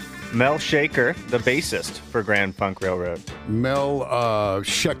usual. Mel Shaker, the bassist for Grand Funk Railroad. Mel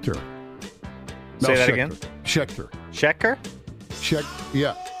Schechter. Say that again? Schechter. Schechter?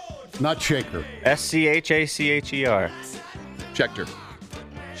 Yeah, not Shaker. Schecher.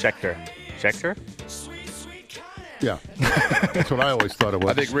 Schechter. Schechter? Yeah, that's what I always thought it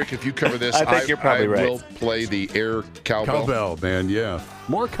was. I think, Rick, if you cover this, I think you're probably right. I will play the air cowbell. Cowbell, man, yeah.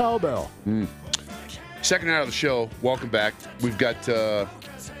 More cowbell. Second hour of the show. Welcome back. We've got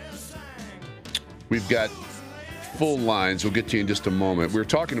full lines. We'll get to you in just a moment. We were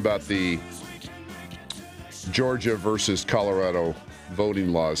talking about the Georgia versus Colorado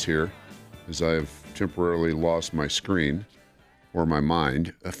voting laws here, as I have temporarily lost my screen or my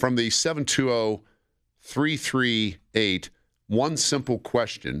mind. From the 720-338, one simple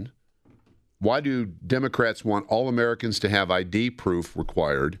question. Why do Democrats want all Americans to have ID proof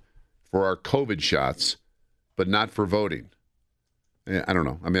required for our COVID shots, but not for voting? I don't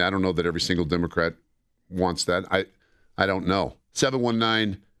know. I mean, I don't know that every single Democrat wants that. I don't know.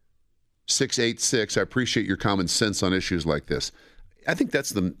 719-686. I appreciate your common sense on issues like this. I think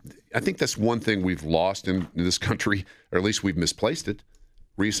that's one thing we've lost in this country, or at least we've misplaced it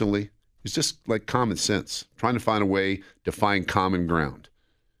recently. It's just like common sense, trying to find a way to find common ground.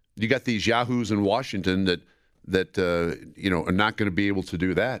 You got these yahoos in Washington that are not going to be able to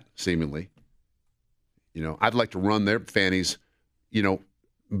do that, seemingly. I'd like to run their fannies,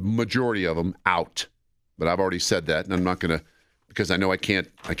 majority of them out. But I've already said that, and I'm not going to, because I know I can't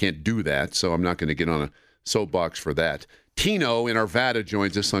do that, so I'm not going to get on a soapbox for that. Tino in Arvada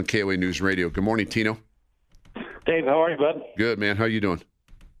joins us on KOA News Radio. Good morning, Tino. Dave, how are you, bud? Good, man. How you doing?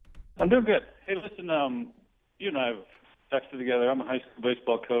 I'm doing good. Hey, listen, you and I have texted together. I'm a high school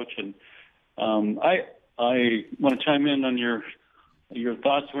baseball coach, and I want to chime in on your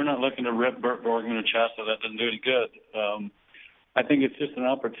thoughts. We're not looking to rip Burt Borgman and Chasta. That doesn't do any good. I think it's just an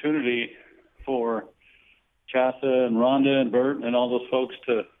opportunity for Chasta and Rhonda and Burt and all those folks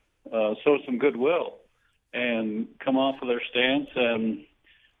to show some goodwill and come off of their stance. And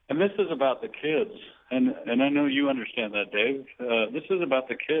this is about the kids. And I know you understand that, Dave. This is about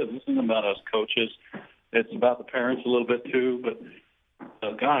the kids. This isn't about us coaches. It's about the parents a little bit too. But,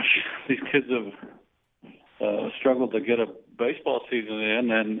 gosh, these kids have struggled to get a baseball season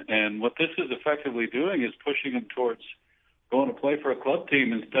in. And what this is effectively doing is pushing them towards going to play for a club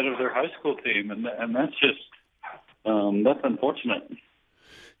team instead of their high school team. And that's just that's unfortunate.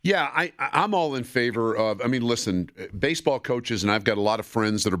 Yeah, I'm all in favor of, listen, baseball coaches, and I've got a lot of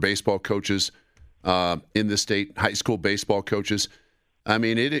friends that are baseball coaches in the state, high school baseball coaches.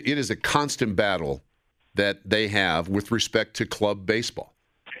 It is a constant battle that they have with respect to club baseball.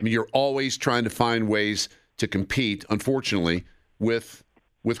 You're always trying to find ways to compete, unfortunately, with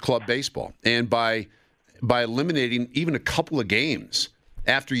club baseball. And by eliminating even a couple of games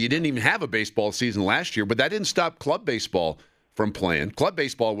after you didn't even have a baseball season last year, but that didn't stop club baseball from playing. Club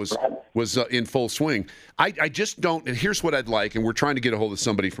baseball was in full swing. I just don't, and here's what I'd like, and we're trying to get a hold of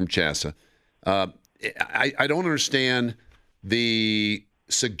somebody from CHSAA. I don't understand the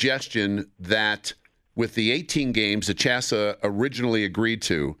suggestion that with the 18 games that CHSAA originally agreed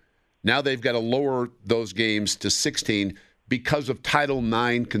to, now they've got to lower those games to 16 because of Title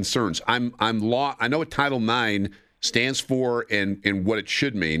IX concerns. I know what Title IX stands for and what it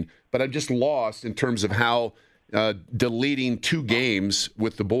should mean, but I'm just lost in terms of how deleting 2 games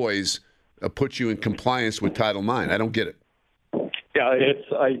with the boys puts you in compliance with Title IX. I don't get it. Yeah,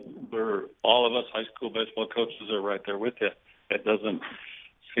 we're all of us high school baseball coaches are right there with you. It doesn't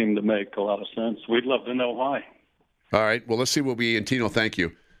seem to make a lot of sense. We'd love to know why. All right. Well, let's see what we. And Tino, thank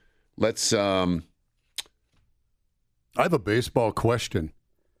you. Let's. I have a baseball question.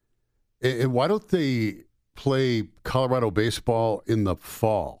 And why don't they play Colorado baseball in the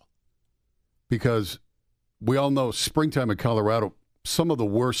fall? Because we all know springtime in Colorado, some of the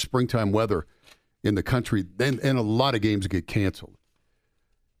worst springtime weather in the country, and a lot of games get canceled.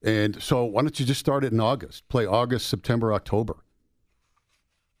 And so why don't you just start it in August? Play August, September, October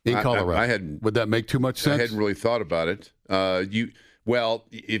in Colorado. Would that make too much sense? I hadn't really thought about it.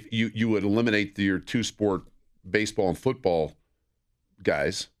 If you would eliminate your 2-sport baseball and football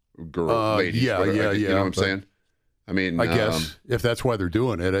guys, ladies, whatever, you know what I'm saying? I mean, I guess if that's why they're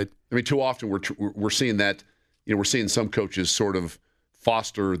doing it. I mean, too often we're seeing that. We're seeing some coaches sort of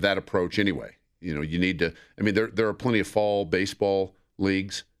foster that approach anyway. You need to. I mean, there are plenty of fall baseball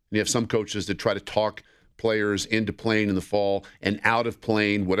leagues. And you have some coaches that try to talk players into playing in the fall and out of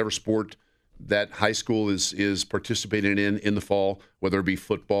playing whatever sport that high school is participating in the fall, whether it be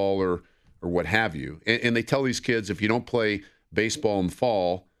football or what have you. And they tell these kids, if you don't play baseball in the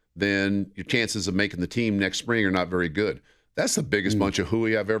fall, then your chances of making the team next spring are not very good. That's the biggest bunch of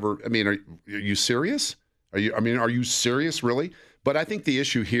hooey I've ever. I mean, are you serious? Are you serious, really? But I think the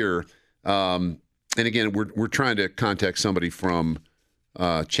issue here, and again, we're trying to contact somebody from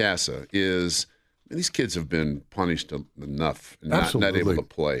CHSAA, is these kids have been punished enough, not able to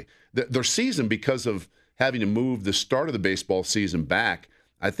play. Their season, because of having to move the start of the baseball season back,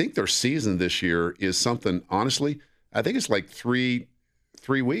 I think their season this year is something, honestly, I think it's like three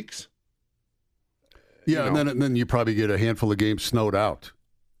weeks. Yeah, and then you probably get a handful of games snowed out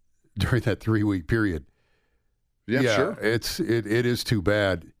during that 3-week period. Yeah, sure. It is too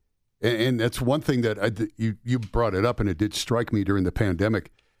bad. And that's one thing that you brought it up, and it did strike me during the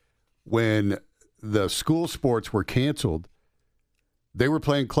pandemic. When the school sports were canceled, they were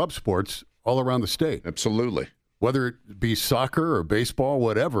playing club sports all around the state. Absolutely. Whether it be soccer or baseball,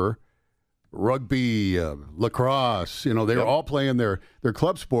 whatever, rugby, lacrosse, they were all playing their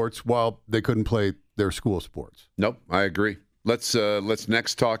club sports while they couldn't play their school sports. Nope, I agree. Let's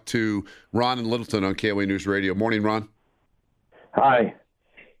next talk to Ron in Littleton on KOA News Radio. Morning, Ron. Hi.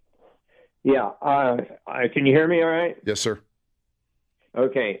 Yeah. Can you hear me all right? Yes, sir.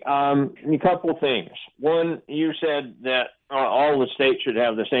 Okay. A couple things. One, you said that all the states should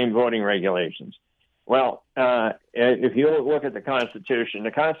have the same voting regulations. Well, if you look at the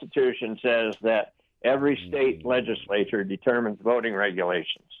Constitution says that every state legislature determines voting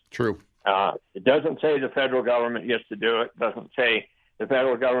regulations. True. It doesn't say the federal government gets to do it. It doesn't say the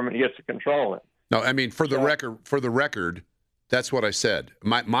federal government gets to control it. No, I mean, for the record, that's what I said.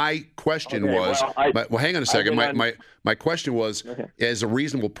 My question was, hang on a second. My question was, as a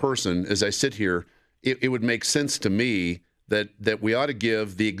reasonable person, as I sit here, it would make sense to me that we ought to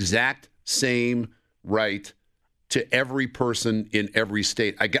give the exact same right to every person in every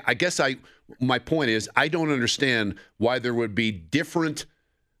state. I guess my point is, I don't understand why there would be different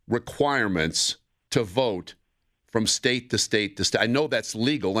requirements to vote from state to state to state. I know that's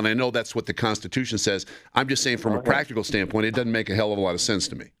legal, and I know that's what the Constitution says. I'm just saying from a practical standpoint, it doesn't make a hell of a lot of sense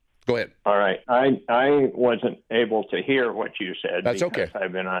to me. Go ahead. All right. I wasn't able to hear what you said. That's okay.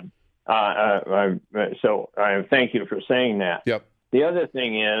 I've been on. So thank you for saying that. Yep. The other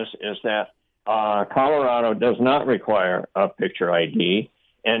thing is that Colorado does not require a picture ID,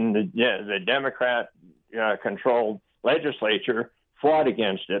 and the Democrat-controlled legislature fought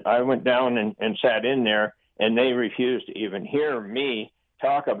against it. I went down and sat in there, and they refused to even hear me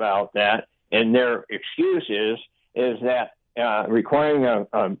talk about that. And their excuse is that requiring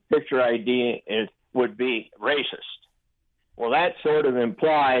a picture ID would be racist. Well, that sort of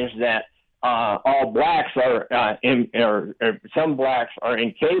implies that all blacks are, or some blacks are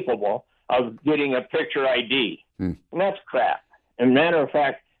incapable of getting a picture ID. And that's crap. As a matter of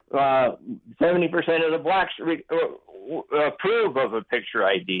fact, 70% of the blacks approve of a picture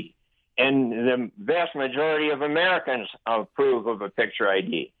ID. And the vast majority of Americans approve of a picture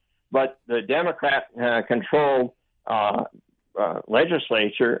ID. But the Democrat-controlled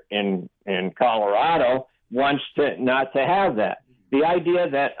legislature in Colorado wants not to have that. The idea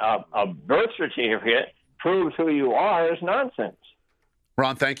that a birth certificate proves who you are is nonsense.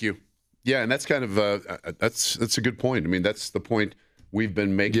 Ron, thank you. Yeah, and that's kind of that's a good point. I mean, that's the point we've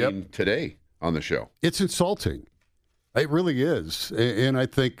been making today on the show. It's insulting. It really is. And I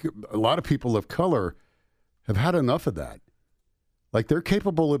think a lot of people of color have had enough of that. Like, they're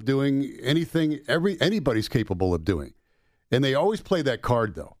capable of doing anything anybody's capable of doing. And they always play that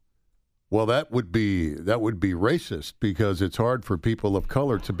card, though. Well, that would be racist because it's hard for people of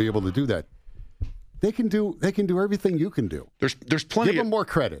color to be able to do that. They can do everything you can do. There's plenty. Give them more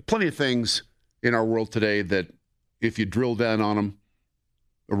credit. Plenty of things in our world today that, if you drill down on them,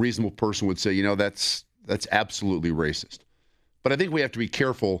 a reasonable person would say, that's absolutely racist. But I think we have to be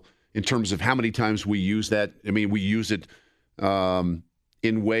careful in terms of how many times we use that. I mean, we use it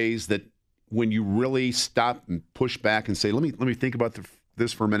in ways that, when you really stop and push back and say, let me think about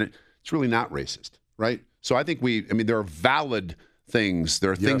this for a minute, it's really not racist, right? So I think there are valid things.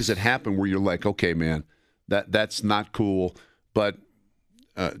 There are things that happen where you're like, okay, man, that's not cool. But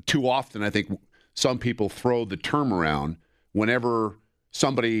too often, I think some people throw the term around whenever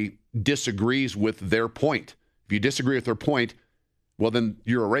somebody disagrees with their point. If you disagree with their point, well, then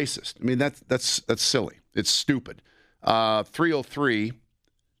you're a racist. I mean, that's silly. It's stupid. 303-969.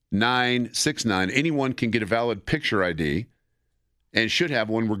 Anyone can get a valid picture ID and should have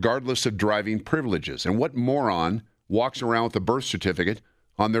one regardless of driving privileges. And what moron walks around with a birth certificate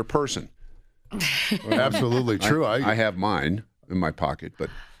on their person? Absolutely true. I have mine in my pocket, but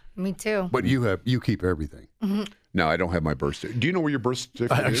me too. But you keep everything. Mm-hmm. No, I don't have my birth certificate. Do you know where your birth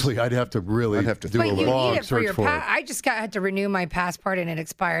certificate is? Actually, I'd have to do but a you long need it search for it. I just had to renew my passport and it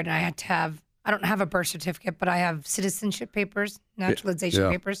expired, and I don't have a birth certificate, but I have citizenship papers, naturalization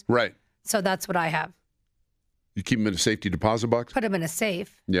papers. Right. So that's what I have. You keep them in a safety deposit box? Put them in a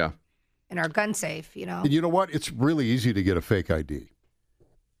safe. Yeah. In our gun safe, And you know what? It's really easy to get a fake ID.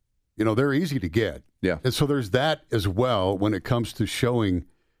 They're easy to get. Yeah. And so there's that as well when it comes to showing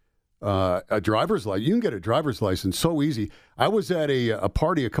a driver's license. You can get a driver's license so easy. I was at a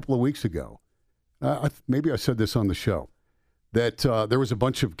party a couple of weeks ago. Maybe I said this on the show, that there was a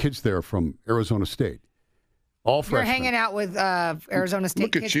bunch of kids there from Arizona State. All freshmen. You're hanging out with Arizona State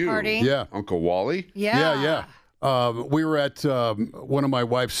Look at kids you. party. Yeah. Uncle Wally? Yeah. We were at one of my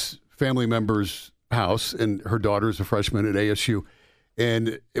wife's family members' house, and her daughter's a freshman at ASU.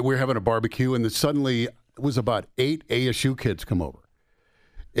 And we were having a barbecue, and then suddenly it was about 8 ASU kids come over.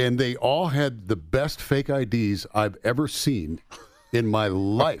 And they all had the best fake IDs I've ever seen in my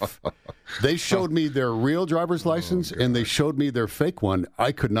life. They showed me their real driver's license, and they showed me their fake one.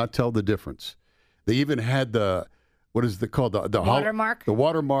 I could not tell the difference. They even had what is it called? The watermark? The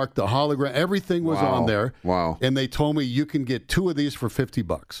watermark, the hologram, everything was on there. Wow. And they told me you can get 2 of these for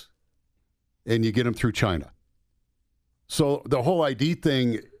 $50, and you get them through China. So the whole ID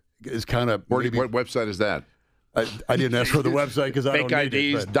thing is kind of... What website is that? I didn't ask for the website because I don't need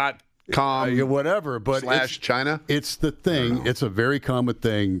it. FakeIDs.com. Whatever, but /China? It's the thing. It's a very common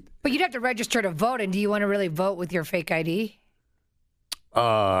thing. But you'd have to register to vote, and do you want to really vote with your fake ID?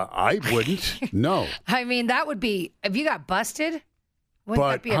 I wouldn't. No. I mean, that would be, if you got busted, wouldn't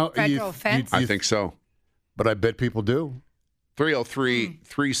that be a federal offense? I think so. But I bet people do.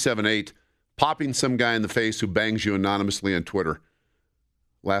 303-378, popping some guy in the face who bangs you anonymously on Twitter.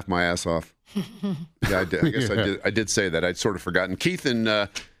 Laugh my ass off. Yeah, I did. I guess I did say that. I'd sort of forgotten. Keith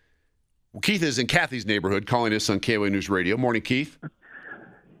is in Kathy's neighborhood, calling us on KOA News Radio. Morning, Keith.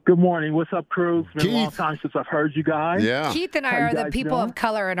 Good morning. What's up, crew? It's been Keith. a long time since I've heard you guys. Yeah. Keith and I are the people of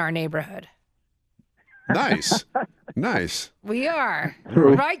color in our neighborhood. Nice. Nice. We are.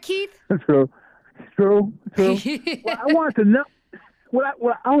 True. Right, Keith? True. Well, I wanted to know.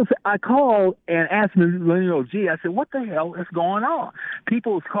 I called and asked Millennial G. I said, "What the hell is going on?"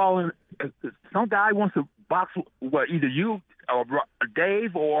 People is calling. Some guy wants to box. Either you or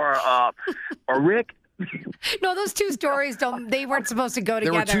Dave or Rick. No, those two stories they weren't supposed to go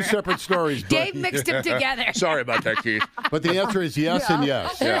together. There were 2 separate stories. Dave mixed them together. Sorry about that, Keith. But the answer is yes and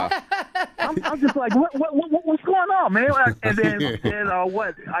yes. Yeah. I'm just like, what's going on, man? And then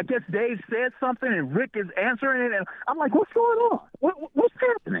what? I guess Dave said something, and Rick is answering it, and I'm like, what's going on? What's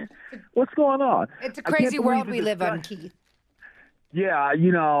happening? What's going on? It's a crazy world we live on, Keith. Yeah, I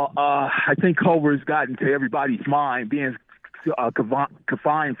think COVID's gotten to everybody's mind, being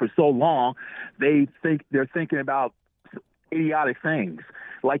confined for so long. They're thinking about idiotic things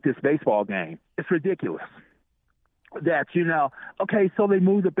like this baseball game. It's ridiculous. that, okay, so they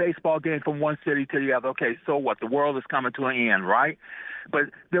moved the baseball game from one city to the other. Okay, so what? The world is coming to an end, right?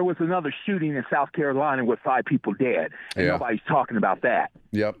 But there was another shooting in South Carolina with 5 people dead, and nobody's talking about that.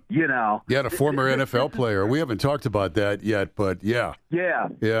 Yep. Yeah, the former NFL player. We haven't talked about that yet, but yeah. Yeah.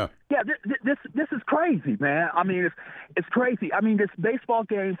 Yeah. Yeah, this is crazy, man. I mean, it's crazy. I mean, this baseball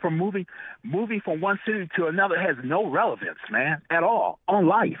game from moving from one city to another has no relevance, man, at all on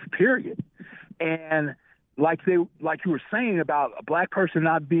life, period. And like you were saying about a black person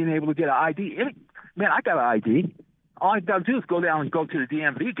not being able to get an ID. Man, I got an ID. All I got to do is go down and go to the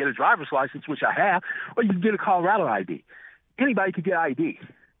DMV, get a driver's license, which I have, or you can get a Colorado ID. Anybody can get ID.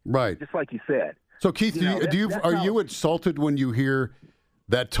 Right. Just like you said. So, Keith, are you insulted when you hear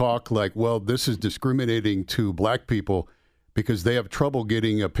that talk like, well, this is discriminating to black people because they have trouble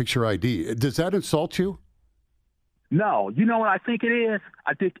getting a picture ID? Does that insult you? No. You know what I think it is?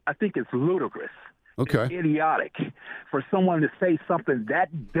 I think it's ludicrous. Okay. It's idiotic for someone to say something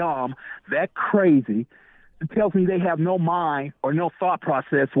that dumb, that crazy. It tells me they have no mind or no thought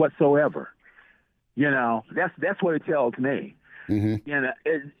process whatsoever. That's what it tells me. Mm-hmm. It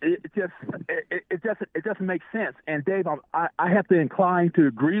doesn't make sense. And Dave, I have to incline to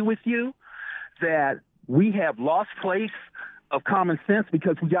agree with you that we have lost place of common sense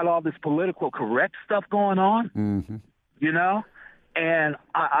because we got all this political correct stuff going on. Mm-hmm. And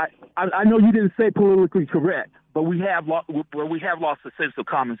I know you didn't say politically correct, but we have lost a sense of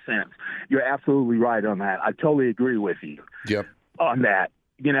common sense. You're absolutely right on that. I totally agree with you. Yep. On that.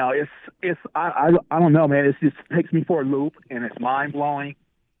 I don't know, man. It just takes me for a loop, and it's mind blowing.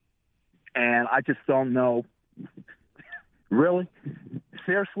 And I just don't know. Really?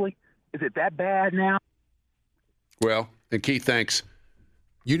 Seriously? Is it that bad now? Well, and Keith, thanks.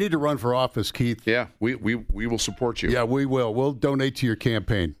 You need to run for office, Keith. Yeah, we will support you. Yeah, we will. We'll donate to your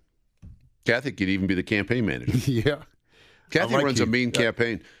campaign. Kathy could even be the campaign manager. Yeah. Kathy runs a mean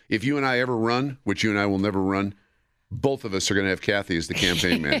campaign. If you and I ever run, which you and I will never run, both of us are going to have Kathy as the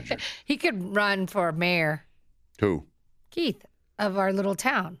campaign manager. He could run for mayor. Who? Keith, of our little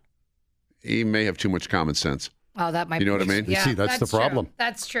town. He may have too much common sense. Oh, that might be. You know what I mean? Yeah, see, that's the problem. True.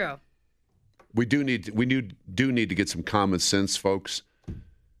 That's true. We do need to get some common sense, folks.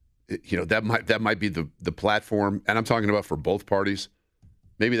 That might be the platform, and I'm talking about for both parties.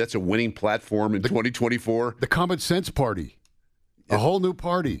 Maybe that's a winning platform in 2024. The Common Sense Party. A whole new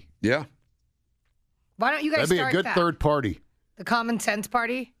party. Yeah. Why don't you guys That'd be start a good third party. The Common Sense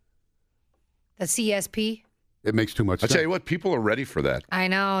Party? The CSP? It makes too much sense. I'll tell you what, people are ready for that. I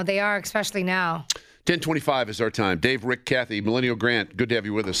know, they are, especially now. 10:25 is our time. Dave, Rick, Kathy, Millennial Grant, good to have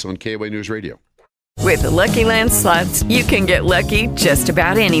you with us on KOA News Radio. With the Lucky Land Slots, you can get lucky just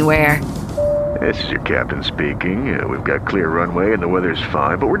about anywhere. This is your captain speaking. We've got clear runway and the weather's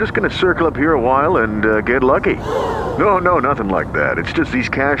fine, but we're just going to circle up here a while and get lucky. No, nothing like that. It's just these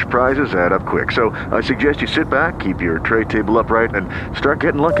cash prizes add up quick. So I suggest you sit back, keep your tray table upright, and start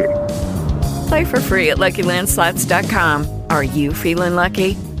getting lucky. Play for free at LuckyLandSlots.com. Are you feeling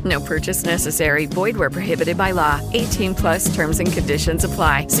lucky? No purchase necessary. Void where prohibited by law. 18+ terms and conditions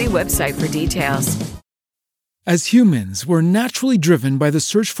apply. See website for details. As humans, we're naturally driven by the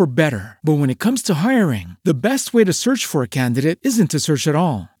search for better. But when it comes to hiring, the best way to search for a candidate isn't to search at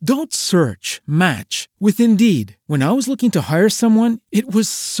all. Don't search, match with Indeed. When I was looking to hire someone, it was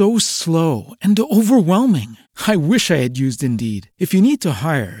so slow and overwhelming. I wish I had used Indeed. If you need to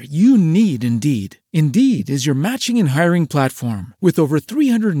hire, you need Indeed. Indeed is your matching and hiring platform with over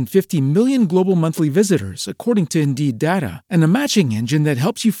 350 million global monthly visitors, according to Indeed data, and a matching engine that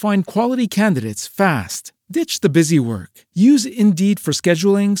helps you find quality candidates fast. Ditch the busy work. Use Indeed for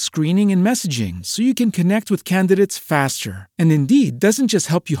scheduling, screening, and messaging so you can connect with candidates faster. And Indeed doesn't just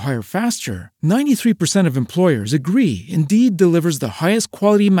help you hire faster. 93% of employers agree Indeed delivers the highest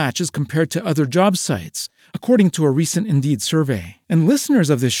quality matches compared to other job sites, according to a recent Indeed survey. And listeners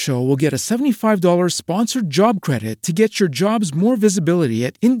of this show will get a $75 sponsored job credit to get your jobs more visibility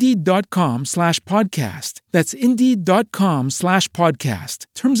at Indeed.com/podcast. That's Indeed.com/podcast.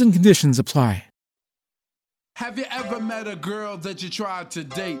 Terms and conditions apply. Have you ever met a girl that you tried to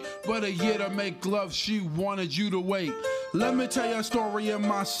date, but a year to make love, she wanted you to wait? Let me tell you a story of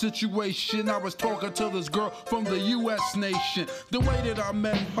my situation. I was talking to this girl from the U.S. nation. The way that I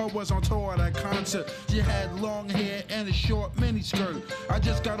met her was on tour at a concert. She had long hair and a short miniskirt. I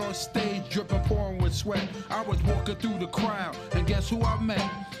just got on stage dripping, pouring with sweat. I was walking through the crowd, and guess who I met?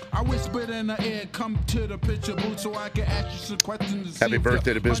 I whispered in her ear, come to the picture booth so I can ask you some questions. Happy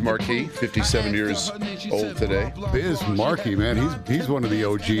birthday to Biz Markie, 57 years old today. Biz Markie, man, he's one of the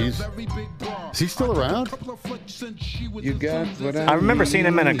OGs. Is he still around? You got what I remember seeing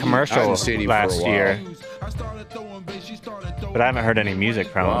him in a I commercial haven't seen him for a last while. year, but I haven't heard any music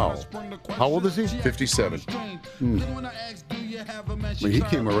from him. How old is he? 57. I mean, he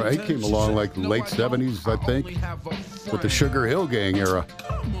came around. He came along like late 70s, I think, with the Sugar Hill Gang era.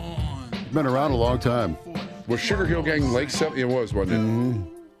 He's been around a long time. Was Sugar Hill Gang late 70s? It was, wasn't it?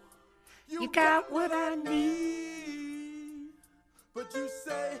 Mm-hmm. You got what I need.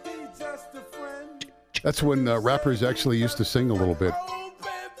 That's when rappers actually used to sing a little bit.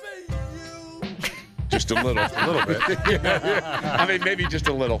 Just a little. A little bit. I mean, maybe just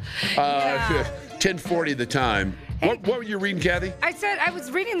a little. 10:40 the time. What were you reading, Kathy? I said I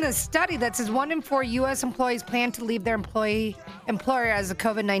was reading this study that says 1 in 4 U.S. employees plan to leave their employer as the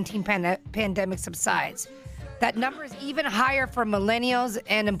COVID-19 pandemic subsides. That number is even higher for millennials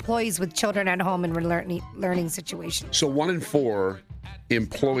and employees with children at home in learning situations. So 1 in 4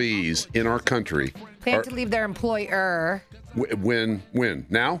 employees in our country Plan to leave their employer when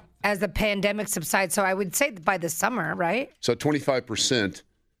now? As the pandemic subsides. So I would say by the summer, right? So 25%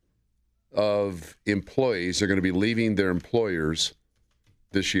 of employees are going to be leaving their employers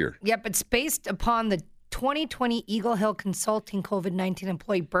this year. Yep, it's based upon the 2020 Eagle Hill Consulting COVID-19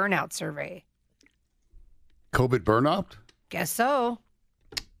 employee burnout survey. COVID burnout? Guess so.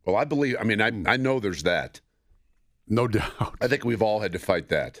 Well, I know there's that. No doubt. I think we've all had to fight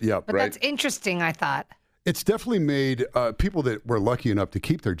that. Yep. But that's interesting, I thought. It's definitely made people that were lucky enough to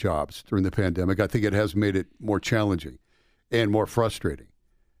keep their jobs during the pandemic, I think it has made it more challenging and more frustrating.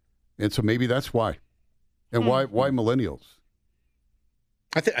 And so maybe that's why. And why millennials?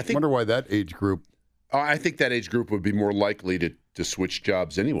 I think wonder why that age group. I think that age group would be more likely to switch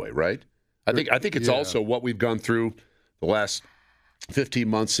jobs anyway, right? I think it's also what we've gone through the last 15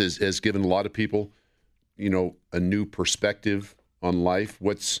 months has given a lot of people, a new perspective on life,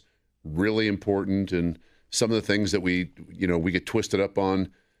 what's really important, and some of the things that we get twisted up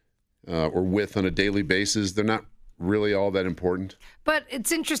on or with on a daily basis, they're not really all that important. But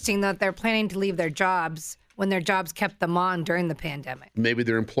it's interesting that they're planning to leave their jobs when their jobs kept them on during the pandemic. Maybe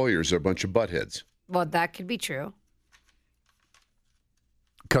their employers are a bunch of buttheads. Well, that could be true.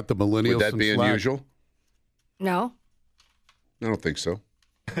 Cut the millennials. Would that be slack. unusual? No. I don't think so.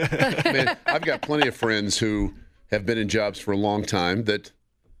 I've got plenty of friends who have been in jobs for a long time that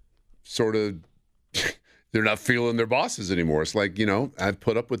sort of they're not feeling their bosses anymore. It's like, I've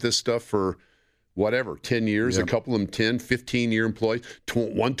put up with this stuff for whatever, 10 years, a couple of them 10, 15-year employees,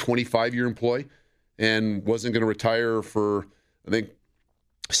 one 25-year employee, and wasn't going to retire for, I think,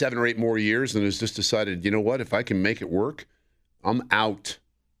 7 or 8 more years, and has just decided, you know what, if I can make it work, I'm out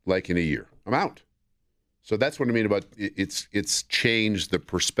like in a year. I'm out. So that's what I mean about it's changed the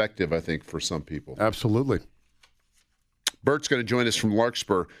perspective, I think, for some people. Absolutely. Bert's going to join us from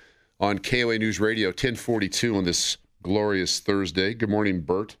Larkspur on KOA News Radio, 1042 on this glorious Thursday. Good morning,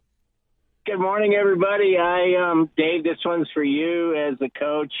 Bert. Good morning, everybody. Dave, this one's for you as a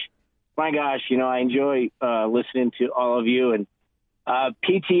coach. My gosh, I enjoy listening to all of you. And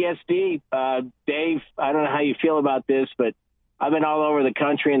PTSD, Dave, I don't know how you feel about this, but I've been all over the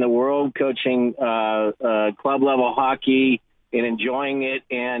country and the world coaching club-level hockey and enjoying it.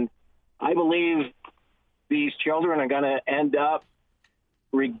 And I believe these children are going to end up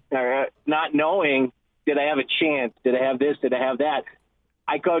not knowing, did I have a chance? Did I have this? Did I have that?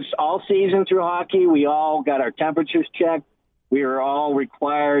 I coached all season through hockey. We all got our temperatures checked. We were all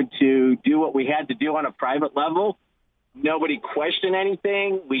required to do what we had to do on a private level. Nobody questioned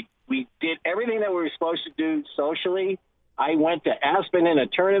anything. We did everything that we were supposed to do socially. I went to Aspen in a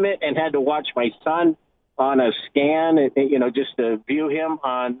tournament and had to watch my son on a scan, just to view him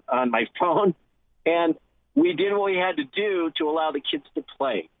on my phone. And we did what we had to do to allow the kids to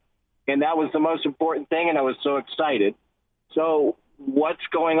play. And that was the most important thing, and I was so excited. So what's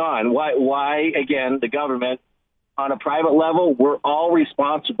going on? Why again, the government, on a private level, we're all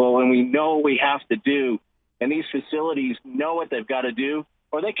responsible, and we know what we have to do. And these facilities know what they've got to do,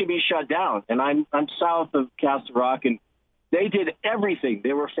 or they could be shut down. And I'm south of Castle Rock, and they did everything.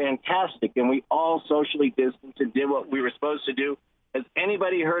 They were fantastic, and we all socially distanced and did what we were supposed to do. Has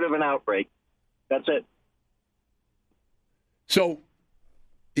anybody heard of an outbreak? That's it. So,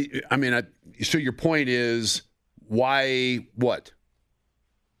 so your point is, why what?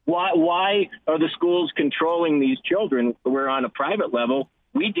 Why are the schools controlling these children? We're on a private level.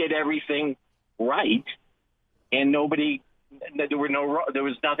 We did everything right, and there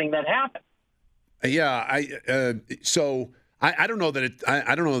was nothing that happened. Yeah, I don't know that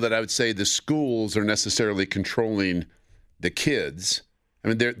I don't know that I would say the schools are necessarily controlling the kids. I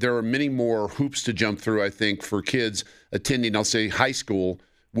mean, there are many more hoops to jump through, I think, for kids attending, I'll say, high school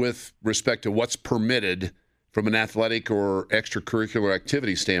with respect to what's permitted from an athletic or extracurricular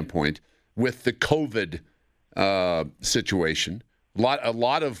activity standpoint with the COVID situation. A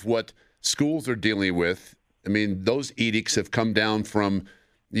lot of what schools are dealing with, I mean, those edicts have come down from,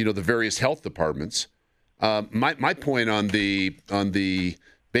 the various health departments. My point on the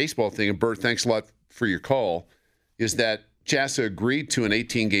baseball thing, and Bert, thanks a lot for your call, is that JASA agreed to an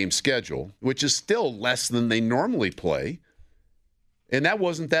 18-game schedule, which is still less than they normally play, and that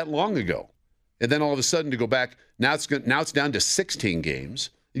wasn't that long ago. And then all of a sudden to go back, now it's down to 16 games.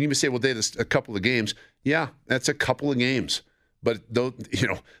 And you may say, well, they had a couple of games. Yeah, that's a couple of games. But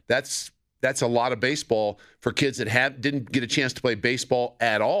that's a lot of baseball for kids that didn't get a chance to play baseball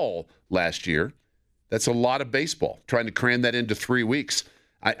at all last year. That's a lot of baseball, trying to cram that into 3 weeks.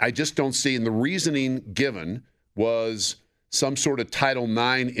 I just don't see, and the reasoning given was some sort of Title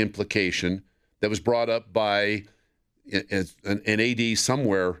IX implication that was brought up by an AD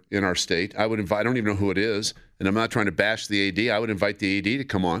somewhere in our state. I don't even know who it is, and I'm not trying to bash the AD. I would invite the AD to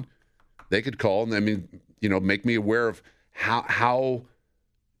come on. They could call, and make me aware of how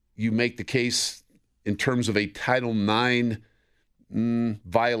you make the case in terms of a Title IX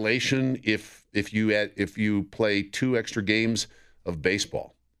violation if you play 2 extra games of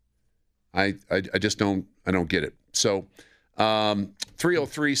baseball. I just don't get it. So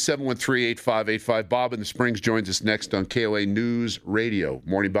 303-713-8585. Bob in the Springs joins us next on KOA News Radio.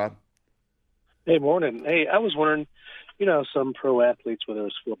 Morning, Bob. Hey, morning. Hey, I was wondering, some pro athletes, whether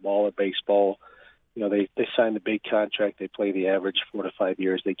it's football or baseball, they sign the big contract, they play the average 4 to 5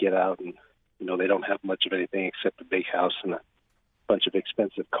 years, they get out and, they don't have much of anything except a big house and a bunch of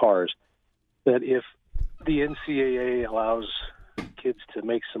expensive cars. That if the NCAA allows kids to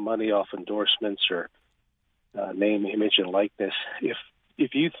make some money off endorsements or name, image, and likeness,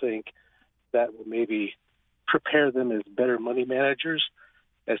 if you think that will maybe prepare them as better money managers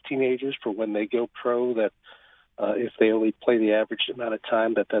as teenagers for when they go pro, that if they only play the average amount of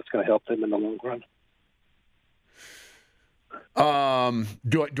time, that's going to help them in the long run?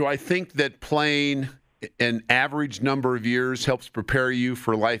 Do I think that playing an average number of years helps prepare you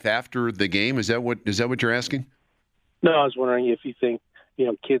for life after the game? Is that what you're asking? No, I was wondering if you think,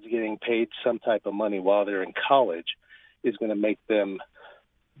 kids getting paid some type of money while they're in college is going to make them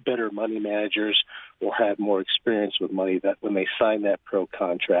better money managers or have more experience with money, that when they sign that pro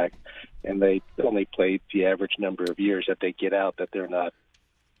contract and they only played the average number of years, that they get out, that they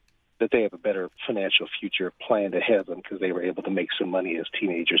have a better financial future planned ahead of them because they were able to make some money as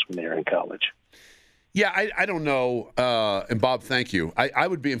teenagers when they were in college. Yeah, I don't know. And Bob, thank you. I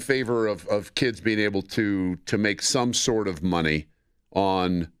would be in favor of kids being able to make some sort of money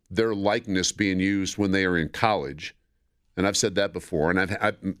on their likeness being used when they are in college. And I've said that before, and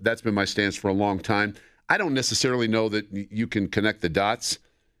that's been my stance for a long time. I don't necessarily know that you can connect the dots,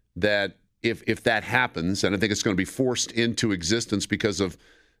 that if that happens, and I think it's going to be forced into existence because of,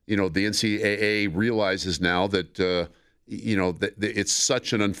 the NCAA realizes now that, that it's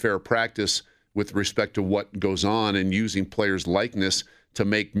such an unfair practice with respect to what goes on and using players' likeness to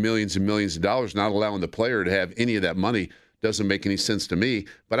make millions and millions of dollars, not allowing the player to have any of that money doesn't make any sense to me.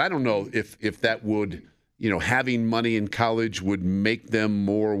 But I don't know if that would, having money in college would make them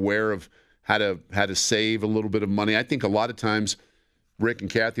more aware of how to save a little bit of money. I think a lot of times, Rick and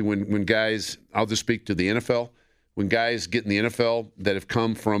Kathy, when guys, I'll just speak to the NFL, when guys get in the NFL that have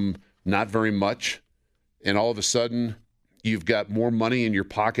come from not very much, and all of a sudden you've got more money in your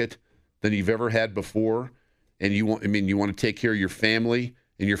pocket than you've ever had before, and you want to take care of your family,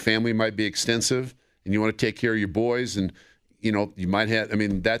 and your family might be extensive, and you want to take care of your boys, and you might have.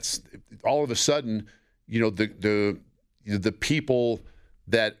 That's all of a sudden, the people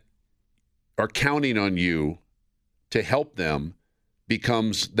that are counting on you to help them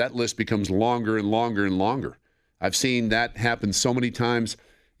that list becomes longer and longer and longer. I've seen that happen so many times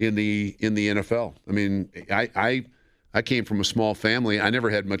in the NFL. I came from a small family. I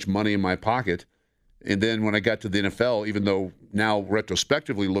never had much money in my pocket. And then when I got to the NFL, even though now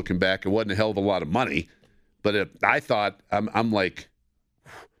retrospectively looking back, it wasn't a hell of a lot of money, but I thought, I'm like,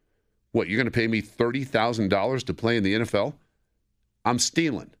 what, you're going to pay me $30,000 to play in the NFL? I'm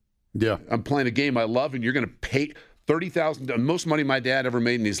stealing. Yeah. I'm playing a game I love, and you're going to pay $30,000. Most money my dad ever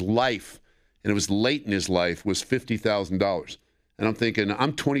made in his life, and it was late in his life, was $50,000. And I'm thinking,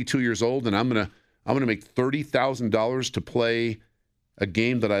 I'm 22 years old, and I'm gonna make $30,000 to play a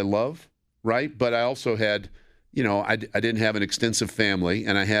game that I love, right? But I also had, I didn't have an extensive family,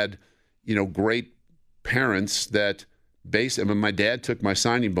 and I had, great parents that my dad took my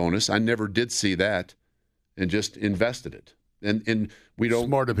signing bonus. I never did see that, and just invested it. And we don't,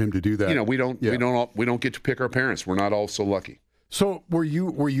 smart of him to do that. We don't get to pick our parents. We're not all so lucky. So were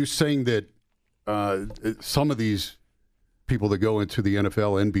you saying that some of these people that go into the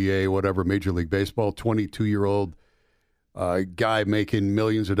NFL, NBA, whatever, Major League Baseball, 22-year-old guy making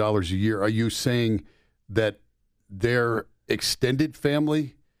millions of dollars a year, are you saying that their extended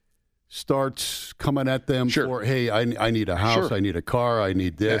family starts coming at them for, hey, I need a house, I need a car, I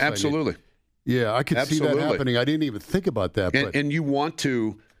need this? Yeah, absolutely. I could see that happening. I didn't even think about that. And you want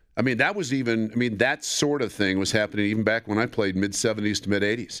to, that sort of thing was happening even back when I played mid-'70s to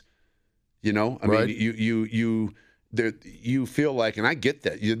mid-'80s. You know, you feel like, and I get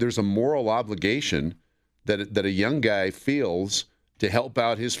that, there's a moral obligation that a young guy feels to help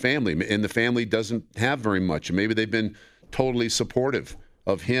out his family, and the family doesn't have very much. And maybe they've been totally supportive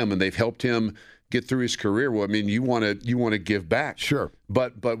of him, and they've helped him get through his career. Well, I mean, you want to give back. Sure.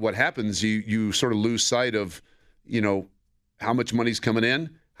 But what happens, you sort of lose sight of, how much money's coming in,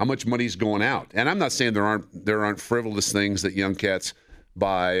 how much money's going out. And I'm not saying there aren't frivolous things that young cats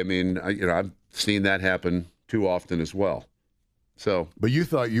buy. I mean, I've seen that happen too often as well. So, but you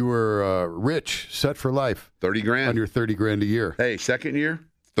thought you were rich, set for life. $30,000 on your $30,000 a year. Hey, second year,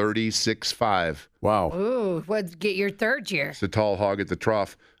 $36,500. Wow. Ooh, what'd get your third year? It's a tall hog at the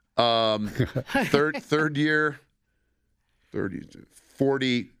trough. Third year,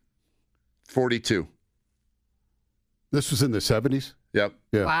 42. This was in the 70s? Yep.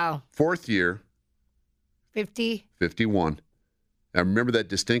 Yeah. Wow. Fourth year, 51. I remember that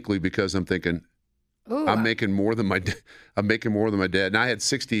distinctly because I'm thinking, ooh, I'm making more than my dad. And I had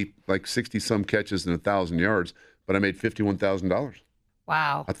 60 some catches and 1,000 yards, but I made $51,000.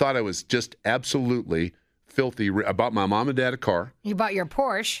 Wow. I thought I was just absolutely filthy. I bought my mom and dad a car. You bought your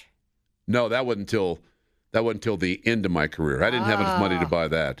Porsche. No, that wasn't until the end of my career. I didn't have enough money to buy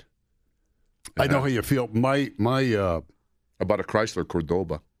that. I know how you feel. I bought a Chrysler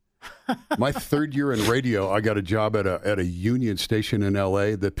Cordoba. My third year in radio, I got a job at a union station in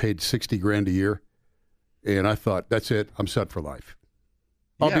L.A. that paid $60,000 a year, and I thought, that's it. I'm set for life.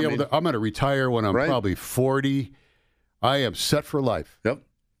 I'm going to retire when I'm probably 40. I am set for life. Yep.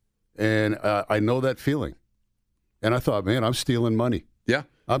 And I know that feeling. And I thought, man, I'm stealing money. Yeah.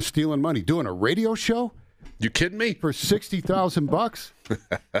 I'm stealing money. Doing a radio show? You kidding me? For $60,000?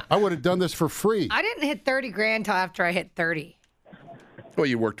 I would have done this for free. I didn't hit $30,000 until after I hit 30. Well,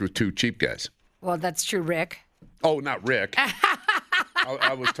 you worked with two cheap guys. Well, that's true, Rick. Oh, not Rick.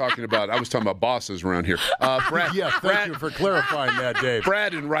 I was talking about bosses around here. Brad. Yeah, thank you for clarifying that, Dave.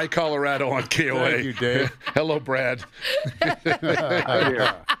 Brad in Rye, Colorado on KOA. Thank you, Dave. Hello, Brad.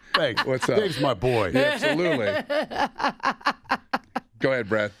 Thanks. What's up? Dave's my boy. Yeah, absolutely. Go ahead,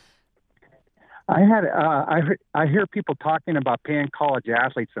 Brad. I hear people talking about paying college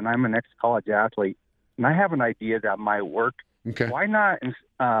athletes, and I'm an ex-college athlete, and I have an idea that might work. Okay. Why not,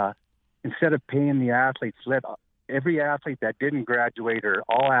 instead of paying the athletes, let every athlete that didn't graduate, or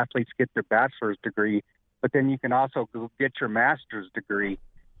all athletes, get their bachelor's degree, but then you can also go get your master's degree,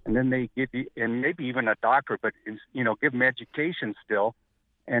 and then they give you, and maybe even a doctorate, but give them education still,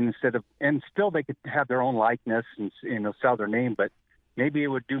 and still they could have their own likeness and sell their name, but maybe it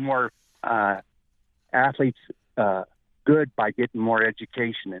would do more athletes good by getting more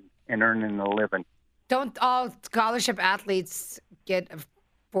education and earning a living. Don't all scholarship athletes get a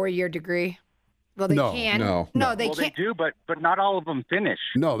 4-year degree? Well, they can. No, they can't. They do, but not all of them finish.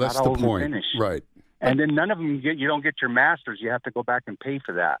 No, that's the point. Right. And then none of them you don't get your master's. You have to go back and pay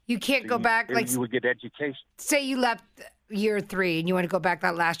for that. You can't go back. You would get education. Say you left year 3 and you want to go back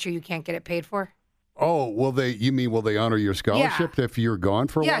that last year, you can't get it paid for? Oh, will they honor your scholarship if you're gone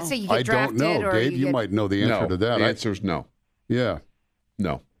for a while? Yeah, say you get drafted. I don't know, Dave. You might know the answer to that. The answer is no. Yeah.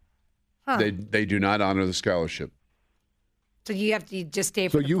 No. Huh. They do not honor the scholarship. So you have to just stay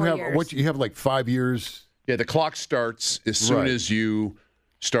for the 4 years. You have like 5 years. Yeah, the clock starts as soon as you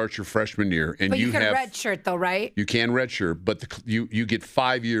start your freshman year, and but you can have redshirt though, right? You can redshirt, but you get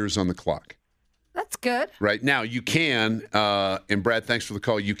 5 years on the clock. That's good. Right now, you can. And Brad, thanks for the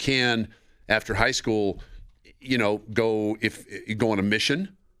call. You can, after high school, go on a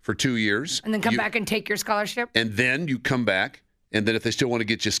mission for 2 years, and then come back and take your scholarship. And then you come back, and then if they still want to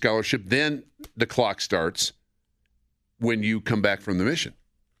get you a scholarship, then the clock starts when you come back from the mission,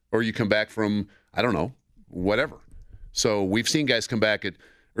 or you come back from, I don't know, whatever. So we've seen guys come back in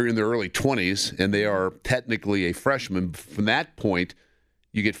their early 20s, and they are technically a freshman. From that point,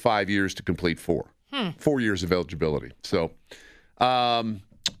 you get 5 years to complete 4. 4 years of eligibility. So,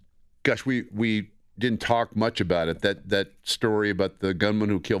 gosh, we didn't talk much about it. That story about the gunman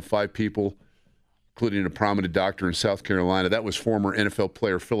who killed 5 people, including a prominent doctor in South Carolina, that was former NFL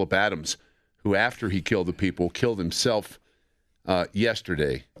player Phillip Adams, who, after he killed the people, killed himself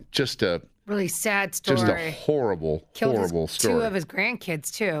yesterday. Just a Really sad story. Just a horrible story. 2 of his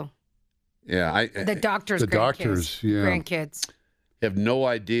grandkids, too. Yeah. The doctor's grandkids. Have no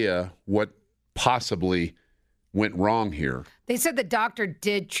idea what possibly went wrong here. They said the doctor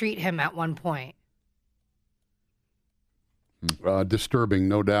did treat him at one point. Disturbing,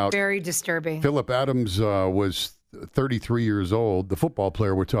 no doubt. Very disturbing. Phillip Adams was 33 years old. The football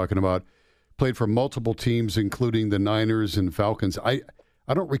player we're talking about played for multiple teams, including the Niners and Falcons. I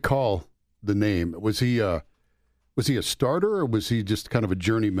don't recall the name. Was he a starter or was he just kind of a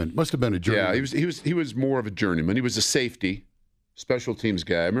journeyman? Must have been a journeyman. Yeah, he was more of a journeyman. He was a safety, special teams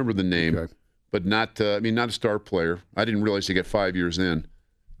guy. I remember the name, but not not a star player. I didn't realize he got 5 years in,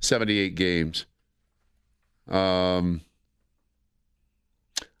 78 games.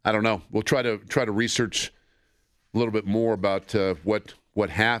 I don't know. We'll try to research a little bit more about what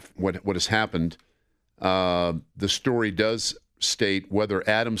has happened. The story does state whether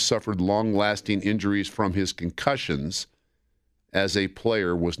Adams suffered long-lasting injuries from his concussions as a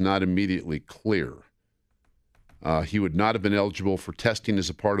player was not immediately clear. He would not have been eligible for testing as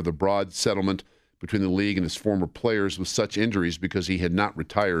a part of the broad settlement between the league and his former players with such injuries because he had not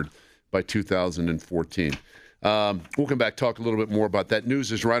retired by 2014. We'll come back, talk a little bit more about that.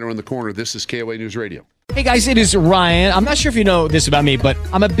 News is right around the corner. This is KOA News Radio. Hey guys, it is Ryan. I'm not sure if you know this about me, but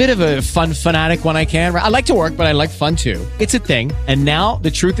I'm a bit of a fun fanatic when I can. I like to work, but I like fun too. It's a thing. And now the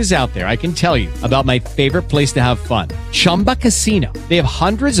truth is out there. I can tell you about my favorite place to have fun. Chumba Casino. They have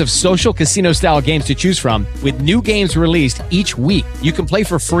hundreds of social casino style games to choose from with new games released each week. You can play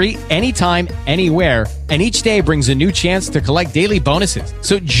for free anytime, anywhere. And each day brings a new chance to collect daily bonuses.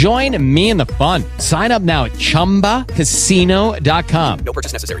 So join me in the fun. Sign up now at ChumbaCasino.com. No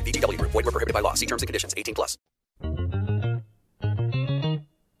purchase necessary. VGW Group. Void where prohibited by law. See terms and conditions. 18+.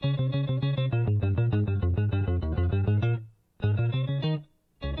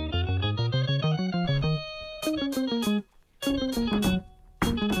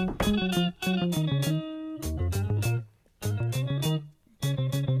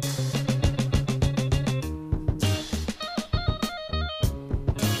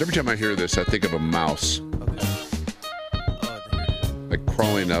 Every time I hear this, I think of a mouse. Like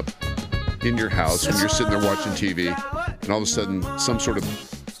crawling up in your house when you're sitting there watching TV, and all of a sudden some sort of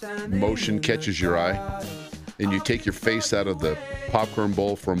motion catches your eye, and you take your face out of the popcorn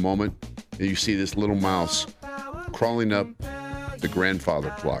bowl for a moment, and you see this little mouse crawling up the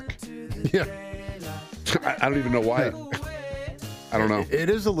grandfather clock. Yeah. I don't even know why. I don't know. It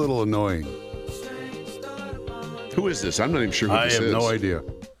is a little annoying. Who is this? I'm not even sure who this is. I have no idea.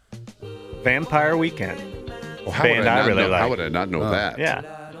 Vampire Weekend. Well, how would I not know that? Yeah.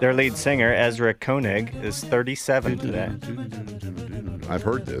 Their lead singer, Ezra Koenig, is 37 today. I've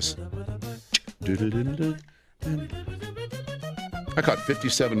heard this. I caught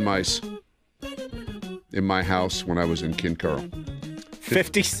 57 mice in my house when I was in Kincaro.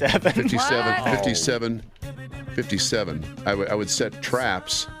 57? 57. I would set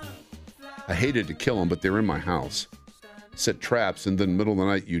traps. I hated to kill them, but they were in my house. Set traps, and then in the middle of the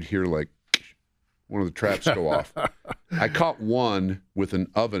night, you'd hear like one of the traps go off. I caught one with an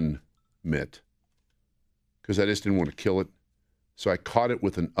oven mitt because I just didn't want to kill it. So I caught it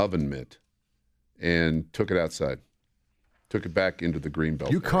with an oven mitt and took it outside. Took it back into the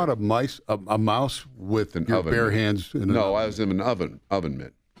greenbelt. You caught a mouse with an your oven bare mitt. hands? No, I was in an oven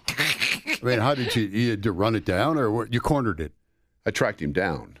mitt. I mean, how did you had to run it down, or what, you cornered it? I tracked him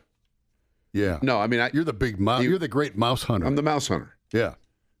down. Yeah. No, I mean, you're the big mouse. You're the great mouse hunter. I'm the mouse hunter. Yeah.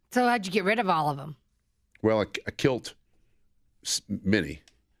 So how'd you get rid of all of them? Well, I killed many.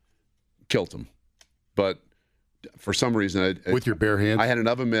 Killed them. But for some reason, with your bare hands? I had an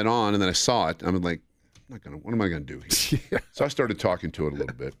oven mitt on, and then I saw it. I'm like, what am I going to do here? Yeah. So I started talking to it a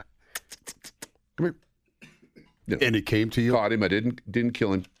little bit. Come here. Yeah. And it came to you? Caught him. I didn't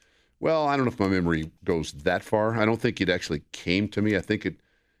kill him. Well, I don't know if my memory goes that far. I don't think it actually came to me. I think it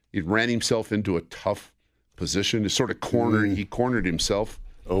ran himself into a tough position. It sort of cornered. He cornered himself.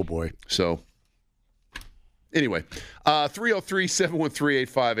 Oh, boy. So, anyway,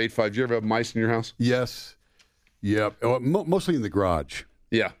 303-713-8585. Do you ever have mice in your house? Yes. Yeah. Mostly in the garage.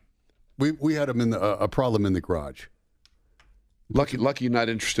 Yeah. We had them in a problem in the garage. Lucky you're not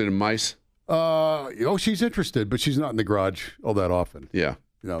interested in mice? She's interested, but she's not in the garage all that often. Yeah.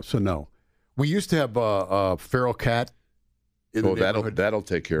 So no. We used to have a feral cat. That'll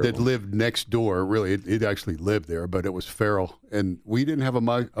take care of it. That lived next door. Really, it actually lived there, but it was feral, and we didn't have a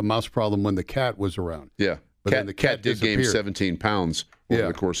mouse problem when the cat was around. Yeah, but then the cat did gain 17 pounds over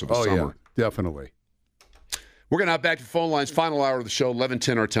the course of a summer. Yeah, definitely. We're going to have back to phone lines. Final hour of the show,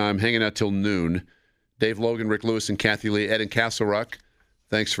 11:10 our time, hanging out till noon. Dave Logan, Rick Lewis, and Kathy Lee, Ed and Castle Rock.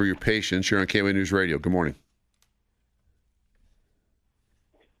 Thanks for your patience. You're on KOA News Radio. Good morning.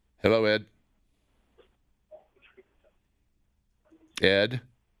 Hello, Ed. Ed?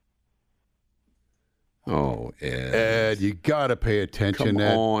 Oh, Ed. Ed, you got to pay attention, Come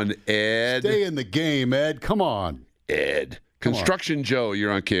Ed. on, Ed. Stay in the game, Ed. Come on. Ed. Construction Joe,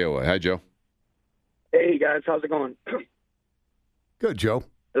 you're on KOA. Hi, Joe. Hey, guys. How's it going? Good, Joe.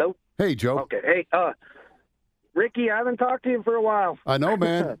 Hello? Hey, Joe. Okay. Hey, Ricky, I haven't talked to you for a while. I know,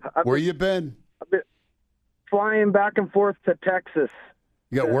 man. Where you been? I've been flying back and forth to Texas.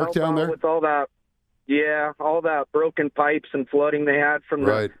 You got to work help down out there? With all that, all that broken pipes and flooding they had from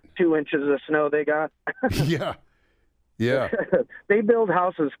the 2 inches of snow they got. Yeah. Yeah. They build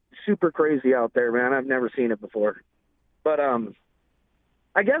houses super crazy out there, man. I've never seen it before. But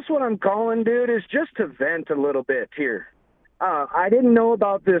I guess what I'm calling, dude, is just to vent a little bit here. I didn't know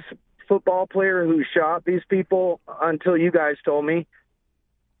about this football player who shot these people until you guys told me.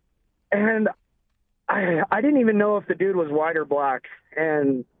 And I didn't even know if the dude was white or black.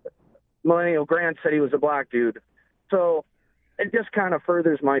 And Millennial Grant said he was a black dude. So it just kind of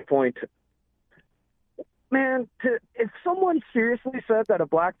furthers my point. Man, if someone seriously said that a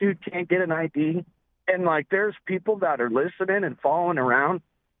black dude can't get an ID, and, like, there's people that are listening and following around,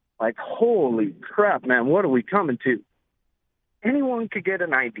 like, holy crap, man, what are we coming to? Anyone could get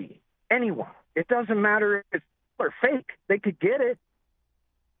an ID. Anyone. It doesn't matter if it's or fake. They could get it.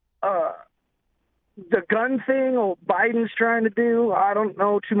 The gun thing Biden's trying to do, I don't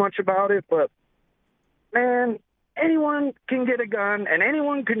know too much about it, but, man, anyone can get a gun, and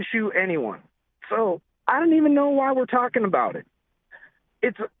anyone can shoot anyone. So I don't even know why we're talking about it.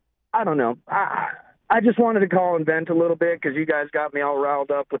 I don't know. I just wanted to call and vent a little bit because you guys got me all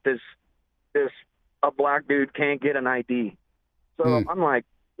riled up with this a black dude can't get an ID. So I'm like,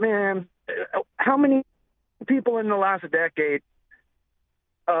 man, how many people in the last decade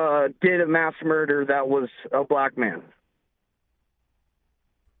did a mass murder that was a black man?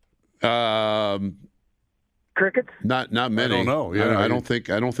 Crickets? Not many. I don't know. Yeah, I don't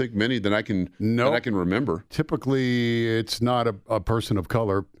think many that I can remember. Typically, it's not a person of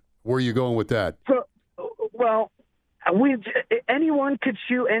color. Where are you going with that? So, well, anyone could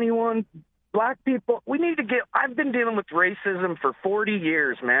shoot anyone. Black people, we need to get. I've been dealing with racism for 40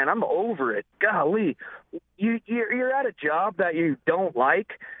 years, man. I'm over it. Golly, you're at a job that you don't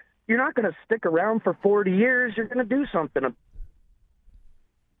like. You're not going to stick around for 40 years. You're going to do something.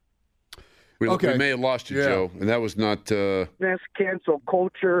 We may have lost you, Joe, and that was not. This cancel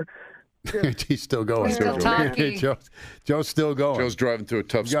culture. He's still going. He's still talking. Joe's still going. Joe's driving through a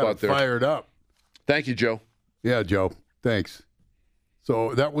tough You got spot it there. Fired up. Thank you, Joe. Yeah, Joe. Thanks.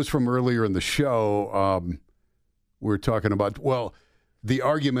 So that was from earlier in the show. We're talking about, the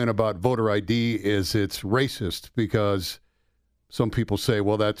argument about voter ID is it's racist because some people say,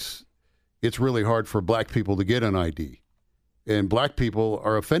 it's really hard for black people to get an ID. And black people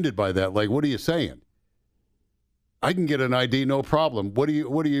are offended by that. Like, what are you saying? I can get an ID, no problem. Where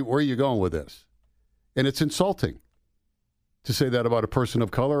are you going with this? And it's insulting to say that about a person of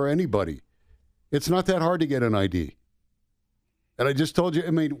color or anybody. It's not that hard to get an ID. And I just told you,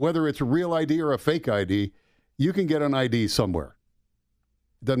 whether it's a real ID or a fake ID, you can get an ID somewhere.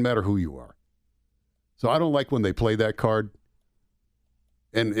 It doesn't matter who you are. So I don't like when they play that card.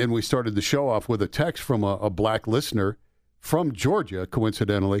 And we started the show off with a text from a black listener from Georgia,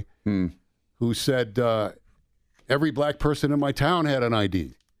 coincidentally, who said, every black person in my town had an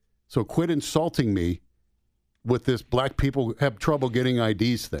ID. So quit insulting me with this black people have trouble getting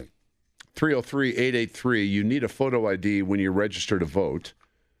IDs thing. 303-883, you need a photo ID when you register to vote.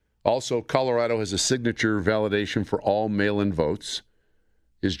 Also, Colorado has a signature validation for all mail-in votes.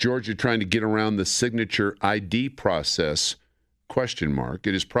 Is Georgia trying to get around the signature ID process? ? It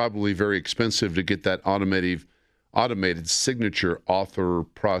is probably very expensive to get that automated signature author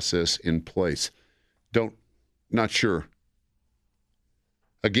process in place. Not sure.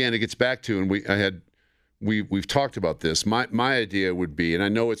 Again, it gets back to, and we've talked about this. My idea would be, and I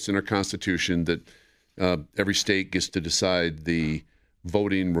know it's in our Constitution that every state gets to decide the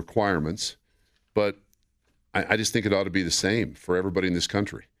voting requirements, but I just think it ought to be the same for everybody in this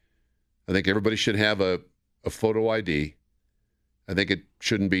country. I think everybody should have a photo ID. I think it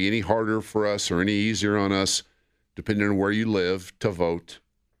shouldn't be any harder for us or any easier on us, depending on where you live, to vote.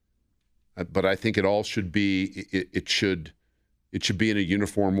 But I think it all should be, it should be in a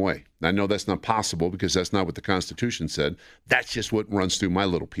uniform way. I know that's not possible because that's not what the Constitution said. That's just what runs through my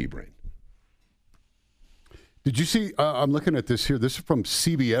little pea brain. Did you see, I'm looking at this here. This is from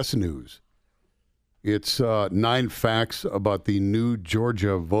CBS News. It's 9 facts about the new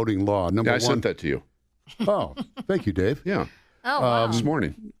Georgia voting law. Number I one, sent that to you. Oh, thank you, Dave. Yeah. Oh, wow. This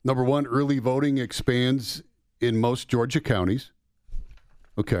morning. Number one, early voting expands in most Georgia counties.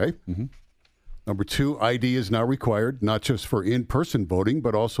 Okay. Mm-hmm. Number two, ID is now required, not just for in-person voting,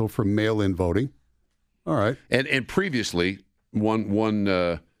 but also for mail-in voting. All right. And previously, one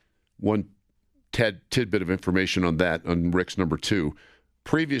tidbit of information on that, on Rick's number two.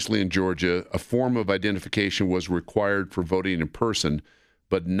 Previously in Georgia, a form of identification was required for voting in person,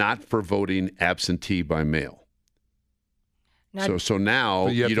 but not for voting absentee by mail. So now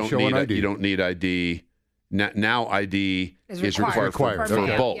But you have you to don't show an need ID. You don't need ID. Now ID is required for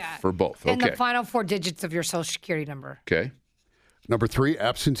mail. both. Yeah. For both. And Okay. the final 4 digits of your Social Security number. Okay. Number three,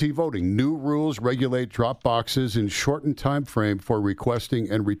 absentee voting. New rules regulate drop boxes and shortened time frame for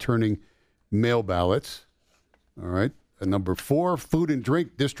requesting and returning mail ballots. All right. And number four, food and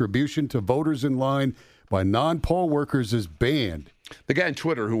drink distribution to voters in line by non-poll workers is banned. The guy on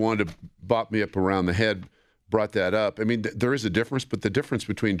Twitter who wanted to bop me up around the head brought that up. I mean, there is a difference, but the difference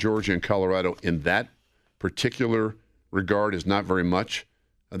between Georgia and Colorado in that particular regard is not very much.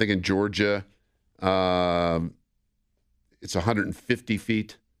 I think in Georgia, it's 150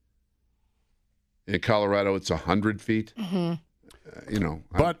 feet. In Colorado, it's 100 feet. Mm-hmm.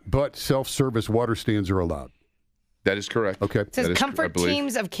 But self-service water stands are allowed. That is correct. Okay. It says comfort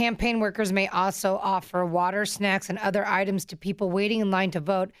teams of campaign workers may also offer water, snacks, and other items to people waiting in line to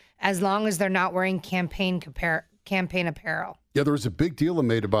vote as long as they're not wearing campaign apparel. Yeah, there was a big deal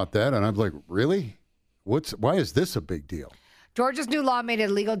made about that, and I'm like, really? Why is this a big deal? Georgia's new law made it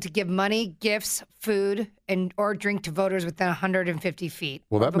illegal to give money, gifts, food, or drink to voters within 150 feet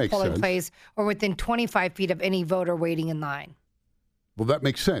Well, that of a makes polling sense. place or within 25 feet of any voter waiting in line. Well, that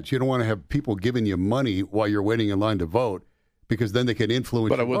makes sense. You don't want to have people giving you money while you're waiting in line to vote because then they can influence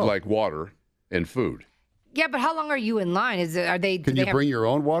But I your would vote. like water and food. Yeah, but how long are you in line? Can you bring your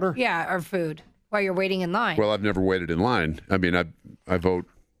own water? Yeah, or food while you're waiting in line. Well, I've never waited in line. I mean, I vote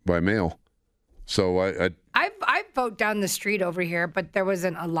by mail. So I vote down the street over here, but there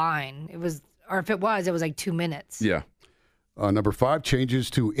wasn't a line. It was like 2 minutes. Yeah. Number five,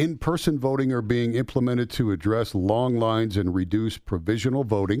 changes to in-person voting are being implemented to address long lines and reduce provisional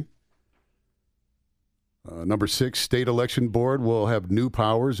voting. Number six, state election board will have new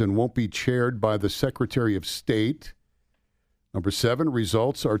powers and won't be chaired by the Secretary of State. Number seven,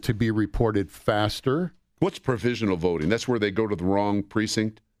 results are to be reported faster. What's provisional voting? That's where they go to the wrong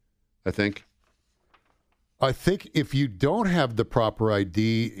precinct, I think. I think if you don't have the proper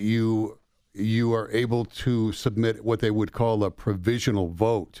ID, you are able to submit what they would call a provisional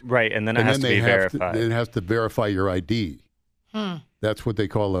vote. Right, and then it has to be verified. It has to verify your ID. That's what they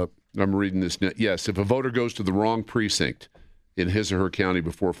call a... I'm reading this now. Yes, if a voter goes to the wrong precinct in his or her county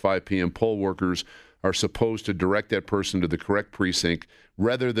before 5 p.m., poll workers are supposed to direct that person to the correct precinct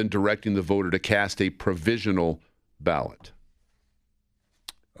rather than directing the voter to cast a provisional ballot.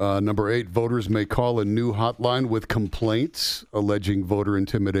 Number eight, voters may call a new hotline with complaints alleging voter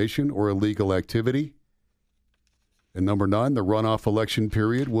intimidation or illegal activity. And number nine, the runoff election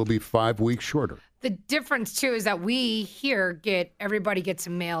period will be 5 weeks shorter. The difference, too, is that we here everybody gets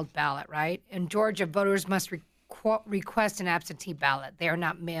a mailed ballot, right? In Georgia, voters must request an absentee ballot. They are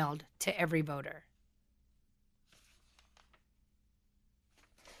not mailed to every voter.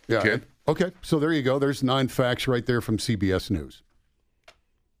 Yeah. Okay. So there you go. There's 9 facts right there from CBS News.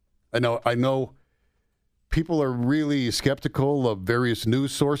 I know people are really skeptical of various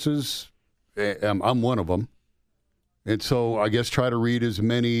news sources. I'm one of them. And so I guess try to read as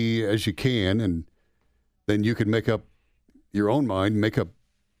many as you can, and then you can make up your own mind,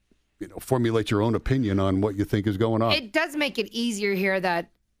 formulate your own opinion on what you think is going on. It does make it easier here that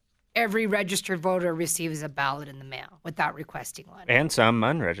every registered voter receives a ballot in the mail without requesting one. And some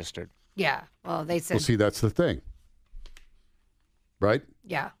unregistered. Yeah. Well, they said. Well, see, that's the thing. Right?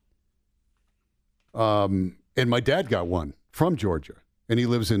 Yeah. And my dad got one from Georgia, and he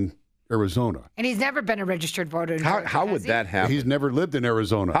lives in Arizona. And he's never been a registered voter. In Georgia, How would has he? that happen? He's never lived in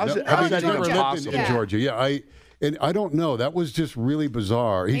Arizona. How's that he's never even lived possible? in Georgia. Yeah, I don't know. That was just really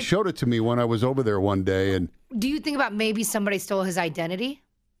bizarre. He showed it to me when I was over there one day, and Do you think about maybe somebody stole his identity?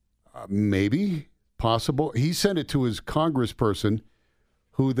 maybe possible. He sent it to his congressperson,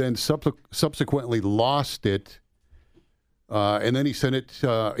 who then subsequently lost it, and then he sent it.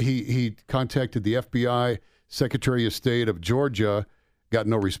 He contacted the FBI, Secretary of State of Georgia, got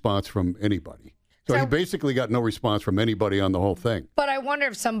no response from anybody. So he basically got no response from anybody on the whole thing. But I wonder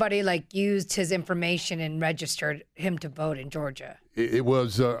if somebody used his information and registered him to vote in Georgia. It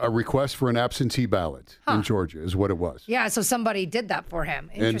was a request for an absentee ballot in Georgia, is what it was. Yeah, so somebody did that for him.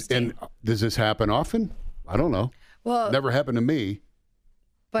 Interesting. And does this happen often? I don't know. Well, never happened to me.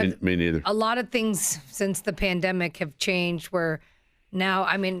 But me neither. a lot of things since the pandemic have changed where now,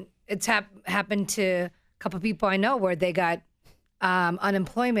 I mean, it's happened to a couple of people I know where they got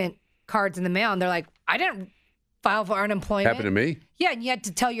unemployment cards in the mail, and they're like, I didn't file for unemployment. Happened to me. Yeah, and you had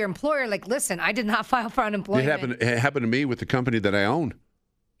to tell your employer, like, listen, I did not file for unemployment. It happened to me with the company that I own.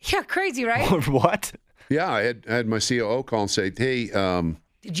 Yeah, crazy, right? What? Yeah, I had my COO call and say, hey,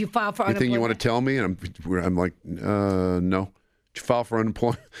 Did you file for anything unemployment? you want to tell me? And I'm like, no. Did you file for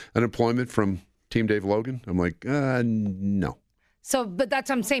unemployment from Team Dave Logan? I'm like, no. So, but that's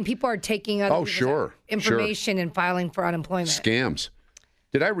what I'm saying. People are taking other people's information and filing for unemployment. Scams.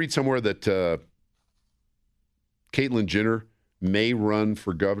 Did I read somewhere that Caitlyn Jenner may run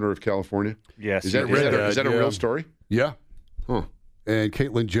for governor of California? Yes. Is that a real story? Yeah. Huh. And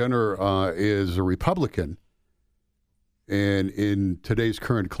Caitlyn Jenner is a Republican. And in today's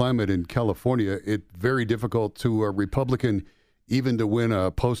current climate in California, it's very difficult to a Republican even to win a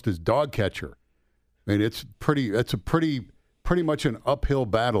post as dog catcher. I mean, it's pretty much an uphill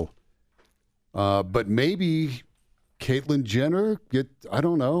battle. But maybe Caitlyn Jenner I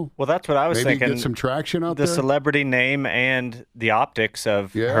don't know. Well, that's what I was thinking. Maybe get some traction out the there. The celebrity name and the optics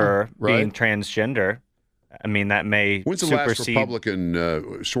of her being transgender. I mean, that may When's the supersede. last Republican,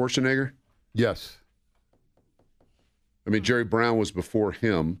 Schwarzenegger? Yes. I mean, Jerry Brown was before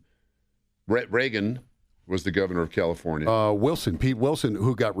him. Reagan was the governor of California. Pete Wilson,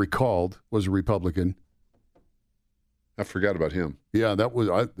 who got recalled, was a Republican. I forgot about him. Yeah, that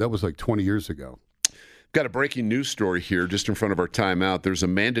was like 20 years ago. Got a breaking news story here just in front of our timeout. There's a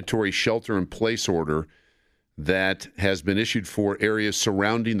mandatory shelter-in-place order that has been issued for areas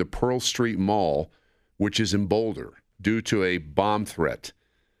surrounding the Pearl Street Mall, which is in Boulder, due to a bomb threat.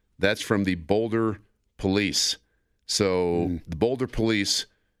 That's from the Boulder Police. So the Boulder Police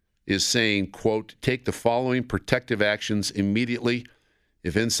is saying, quote, take the following protective actions immediately.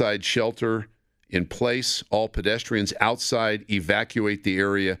 If inside shelter in place, all pedestrians outside evacuate the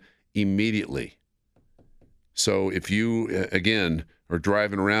area immediately. So if you, again, are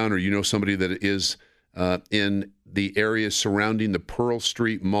driving around or you know somebody that is in the area surrounding the Pearl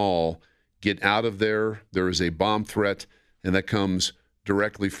Street Mall, get out of there. There is a bomb threat, and that comes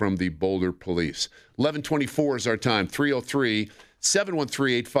directly from the Boulder Police. 11:24 is our time.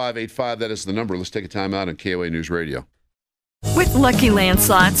 303-713-8585. That is the number. Let's take a time out on KOA News Radio. With Lucky Land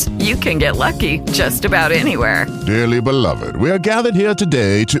Slots, you can get lucky just about anywhere. Dearly beloved, we are gathered here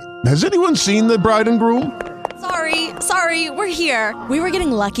today to... Has anyone seen the bride and groom? Sorry, we're here. We were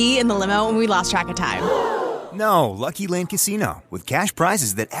getting lucky in the limo and we lost track of time. No, Lucky Land Casino, with cash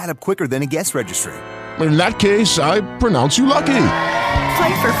prizes that add up quicker than a guest registry. In that case, I pronounce you lucky.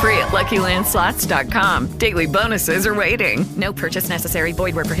 Play for free at LuckyLandSlots.com. Daily bonuses are waiting. No purchase necessary.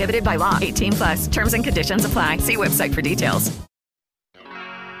 Void where prohibited by law. 18+. Terms and conditions apply. See website for details.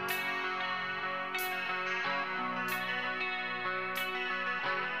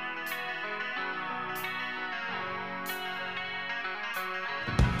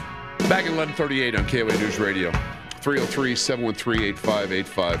 Back at 11:38 on KOA News Radio.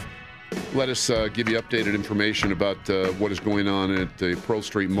 303-713-8585. Let us give you updated information about what is going on at the Pearl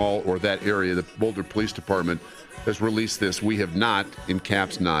Street Mall or that area. The Boulder Police Department has released this. We have not, in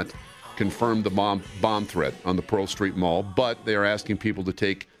caps not, confirmed the bomb threat on the Pearl Street Mall, but they are asking people to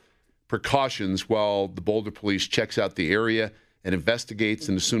take precautions while the Boulder Police checks out the area and investigates.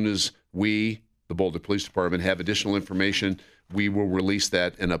 And as soon as we, the Boulder Police Department, have additional information, we will release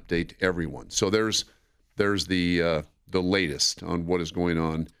that and update everyone. So there's the latest on what is going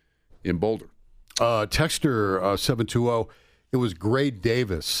on in Boulder. Texter 720, it was Gray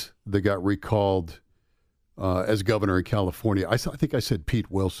Davis that got recalled as governor in California. I think I said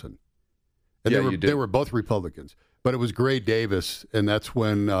Pete Wilson. And you did. They were both Republicans. But it was Gray Davis, and that's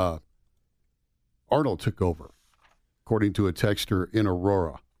when Arnold took over, according to a texter in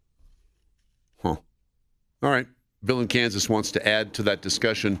Aurora. Huh. All right. Bill in Kansas wants to add to that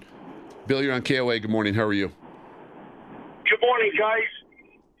discussion. Bill, you're on KOA. Good morning. How are you? Good morning, guys.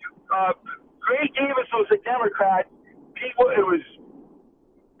 Gray Davis was a Democrat. It was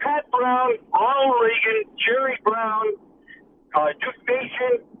Pat Brown, Ronald Reagan, Jerry Brown, Duke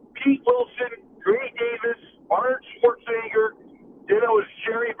Mason, Pete Wilson, Gray Davis, Arnold Schwarzenegger. Then it was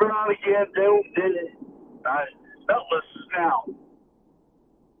Jerry Brown again. Then that list is now.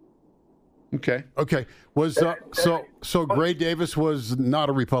 Okay. Was so Gray Davis was not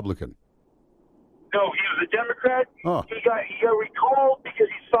a Republican? No, he was a Democrat. Oh. He got recalled because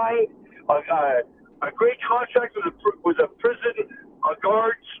he signed a great contract with a prison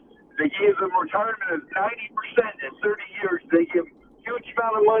guards. They gave him retirement of 90% in 30 years. They gave him a huge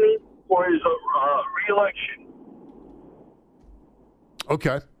amount of money for his reelection.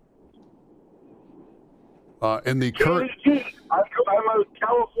 Okay. And the current. KBT. I'm a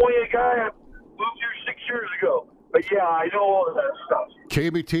California guy. I moved here 6 years ago. But yeah, I know all of that stuff.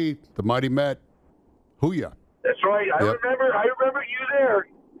 KBT, the Mighty Met. Hoo-ya. That's right. I Yep. remember you there.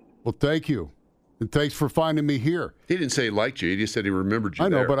 Well, thank you. And thanks for finding me here. He didn't say he liked you. He just said he remembered you. I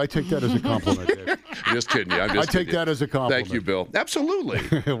know, there. but I take that as a compliment, Dave. Just kidding you. I take that as a compliment. Thank you, Bill. Absolutely.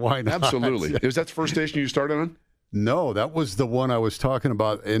 Why not? Absolutely. Is that the first station you started on? No, that was the one I was talking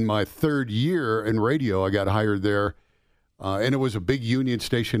about. In my third year in radio, I got hired there, and it was a big union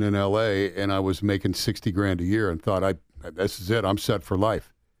station in L.A., and I was making $60,000 a year and thought, this is it. I'm set for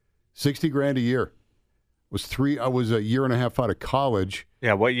life. $60,000 a year. I was a year and a half out of college.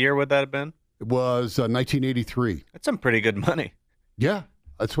 Yeah, what year would that have been? It was 1983. That's some pretty good money. Yeah,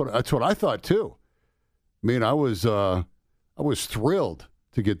 that's what I thought too. I mean, I was thrilled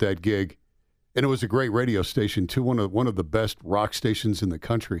to get that gig, and it was a great radio station too. One of the best rock stations in the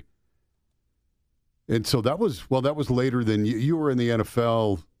country. And so that was later than you were in the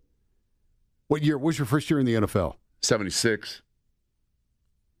NFL. What year was your first year in the NFL? 76.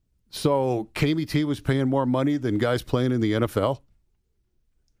 So KBT was paying more money than guys playing in the NFL?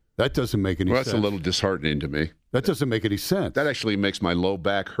 That doesn't make any sense. Well, that's a little disheartening to me. That doesn't make any sense. That actually makes my low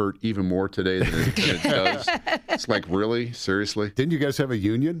back hurt even more today than it does. It's like, really? Seriously? Didn't you guys have a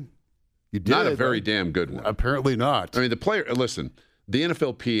union? You did. Not a very damn good one. Apparently not. I mean, listen, the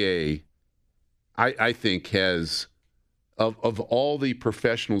NFLPA, I think, has, of all the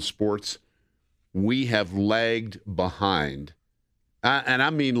professional sports, we have lagged behind. And I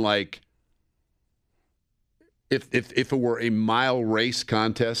mean, like, if it were a mile race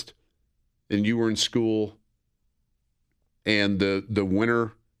contest and you were in school and the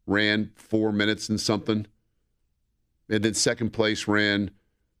winner ran 4 minutes and something, and then second place ran,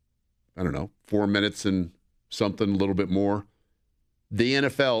 4 minutes and something, a little bit more, the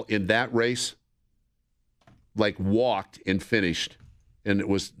NFL in that race, like, walked and finished, and it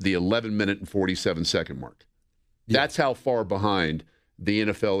was the 11-minute and 47-second mark. Yeah. That's how far behind the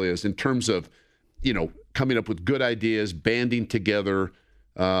NFL is in terms of, coming up with good ideas, banding together,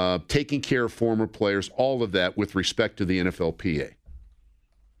 taking care of former players, all of that with respect to the NFLPA.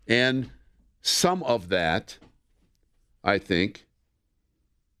 And some of that, I think,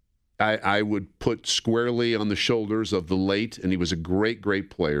 I would put squarely on the shoulders of the late, and he was a great,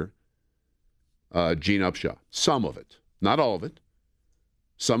 great player, Gene Upshaw. Some of it, not all of it.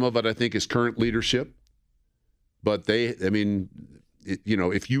 Some of it, I think, is current leadership. But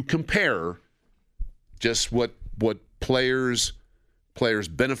if you compare just what players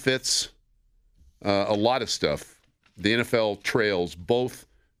benefits, a lot of stuff, the NFL trails both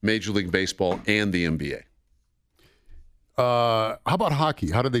Major League Baseball and the NBA. How about hockey?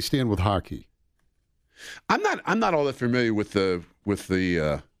 How do they stand with hockey? I'm not all that familiar with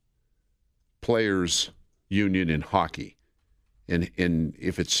the players union in hockey, and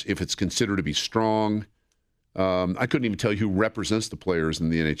if it's considered to be strong. I couldn't even tell you who represents the players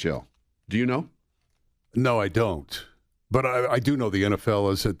in the NHL. Do you know? No, I don't. But I do know the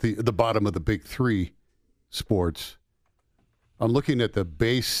NFL is at the bottom of the big three sports. I'm looking at the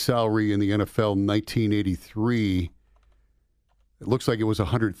base salary in the NFL in 1983. It looks like it was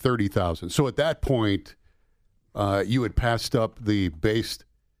 $130,000. So at that point, you had passed up the base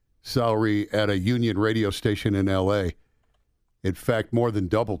salary at a union radio station in L.A. In fact, more than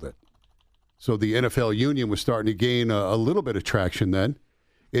doubled it. So the NFL union was starting to gain a little bit of traction then.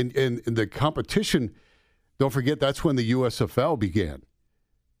 In the competition, don't forget, that's when the USFL began.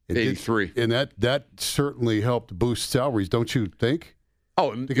 83. And that certainly helped boost salaries, don't you think?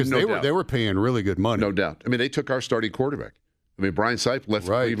 Oh, because no doubt. they were paying really good money. No doubt. I mean, they took our starting quarterback. I mean, Brian Sipe left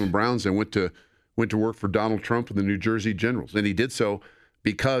the Cleveland Browns and went to work for Donald Trump and the New Jersey Generals. And he did so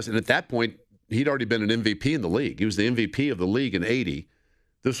because, and at that point, he'd already been an MVP in the league. He was the MVP of the league in 80.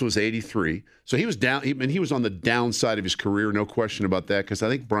 This was 83. So he was down. He was on the downside of his career, no question about that, because I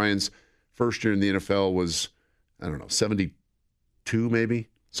think Brian's first year in the NFL was, 72 maybe,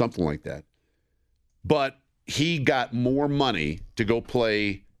 something like that. But he got more money to go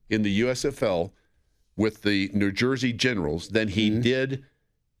play in the USFL with the New Jersey Generals than he did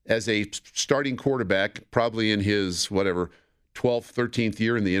as a starting quarterback, probably in his, 12th, 13th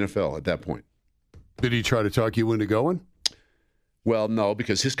year in the NFL at that point. Did he try to talk you into going? Well, no,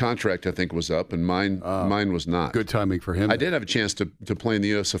 because his contract, I think, was up, and mine was not. Good timing for him. I did have a chance to play in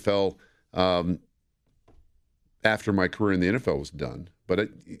the USFL after my career in the NFL was done. But,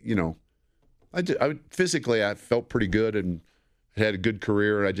 I felt pretty good and had a good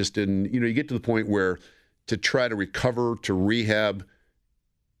career. I just didn't, you get to the point where to try to recover, to rehab,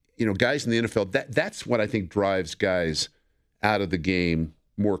 guys in the NFL, that's what I think drives guys out of the game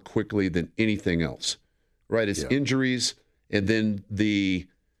more quickly than anything else, right? It's injuries and then the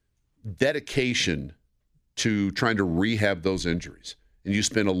dedication to trying to rehab those injuries. And you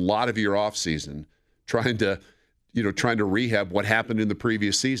spend a lot of your offseason trying to rehab what happened in the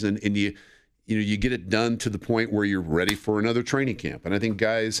previous season, and you get it done to the point where you're ready for another training camp. And I think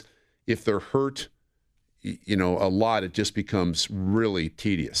guys, if they're hurt, a lot, it just becomes really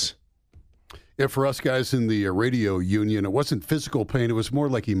tedious. Yeah, for us guys in the radio union, it wasn't physical pain. It was more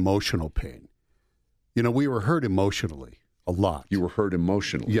like emotional pain. We were hurt emotionally a lot. You were hurt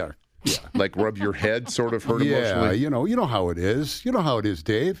emotionally? Yeah. Like rub your head sort of hurt emotionally? emotionally? You know how it is. You know how it is,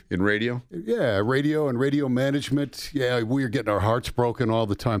 Dave. In radio? Yeah, radio and radio management. Yeah, we were getting our hearts broken all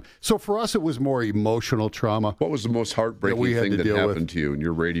the time. So for us, it was more emotional trauma. What was the most heartbreaking thing that happened to you in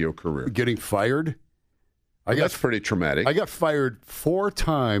your radio career? Getting fired. That's pretty traumatic. I got fired 4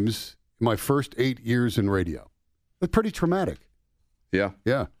 times in my first 8 years in radio. That's pretty traumatic. Yeah.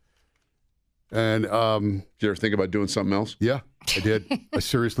 Yeah. And did you ever think about doing something else? Yeah, I did. I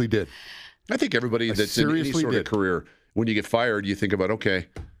seriously did. I think everybody that's in any sort of career, when you get fired, you think about, okay,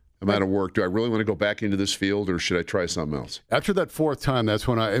 I'm out of work. Do I really want to go back into this field, or should I try something else? After that 4th time, that's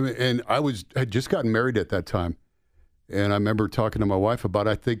when I had just gotten married at that time. And I remember talking to my wife about,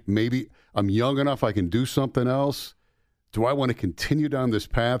 I think maybe I'm young enough, I can do something else. Do I want to continue down this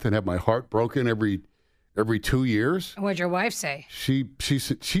path and have my heart broken every 2 years? What'd your wife say? She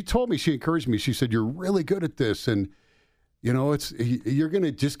told me, she encouraged me. She said, "You're really good at this, and you're going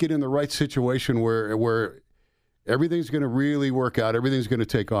to just get in the right situation where everything's going to really work out. Everything's going to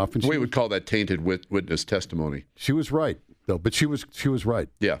take off." And we would call that tainted witness testimony. She was right, though. But she was right.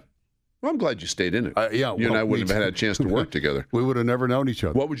 Yeah. Well, I'm glad you stayed in it. Yeah, you and I wouldn't have had a chance to work together. We would have never known each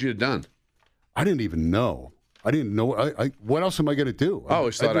other. What would you have done? I didn't even know. I didn't know. What else am I going to do? I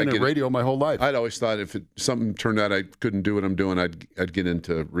always thought I've been in radio my whole life. I'd always thought if something turned out I couldn't do what I'm doing, I'd get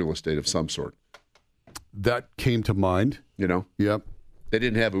into real estate of some sort. That came to mind. Yep. They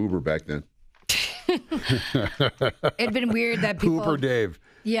didn't have Uber back then. It'd been weird that people. Uber Dave.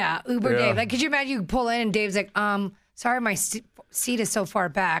 Yeah, Uber Dave. Like, could you imagine you pull in and Dave's like, sorry, my seat is so far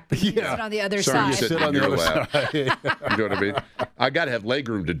back, but you sit on the other side. You sit on your lap. You know what I mean? I got to have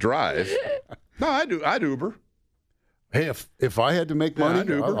legroom to drive. No, I'd Uber. Hey, if I had to make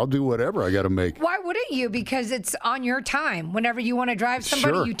money, I'll do whatever I got to make. Why wouldn't you? Because it's on your time. Whenever you want to drive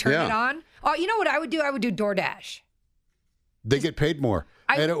somebody, you turn it on. Oh, you know what I would do? I would do DoorDash. They get paid more.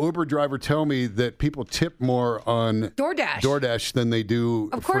 I had an Uber driver tell me that people tip more on DoorDash than they do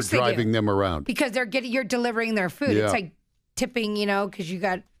for driving them around. Because you're delivering their food. Yeah. It's like tipping, because you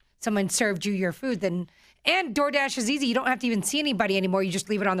got someone served you your food. And DoorDash is easy. You don't have to even see anybody anymore. You just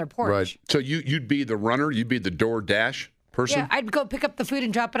leave it on their porch. Right. So you'd be the runner? You'd be the DoorDash person? Yeah, I'd go pick up the food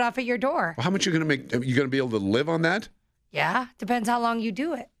and drop it off at your door. Well, how much are you going to make? Are you going to be able to live on that? Yeah, depends how long you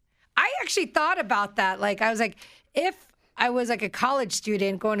do it. I actually thought about that. Like, I was like, if I was like a college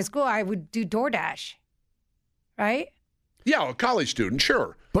student going to school, I would do DoorDash. Right? Yeah, a college student,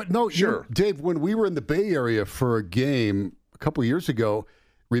 sure. But no, sure. Dave, when we were in the Bay Area for a game a couple of years ago,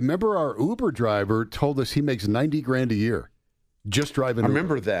 remember our Uber driver told us he makes $90,000 a year just driving. I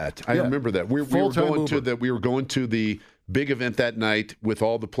remember that. I remember that. We were going to the big event that night with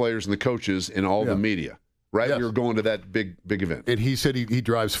all the players and the coaches and all the media. Right? Yes. We were going to that big event. And he said he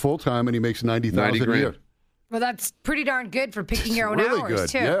drives full time and he makes $90,000 a year. Well, that's pretty darn good for picking your own really hours good.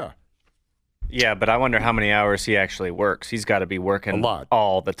 too. Yeah. Yeah, but I wonder how many hours he actually works. He's got to be working a lot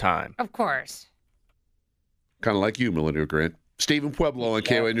all the time. Of course. Kind of like you, Millennial Grant. Stephen Pueblo on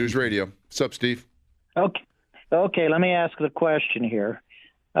KOA News Radio. What's up, Steve? Okay, let me ask the question here.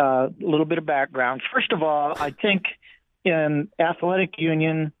 A little bit of background. First of all, I think an athletic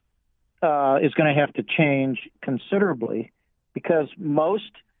union is going to have to change considerably because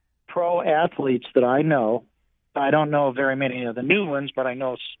most pro athletes that I know, I don't know very many of the new ones, but I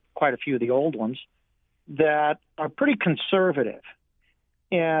know quite a few of the old ones, that are pretty conservative.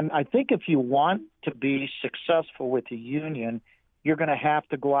 And I think if you want to be successful with the union, you're going to have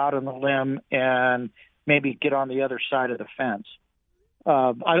to go out on the limb and maybe get on the other side of the fence.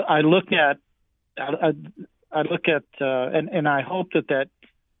 I look at, and I hope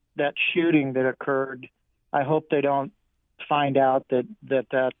that shooting that occurred, I hope they don't find out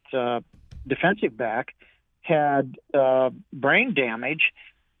that defensive back had brain damage,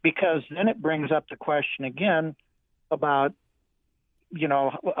 because then it brings up the question again about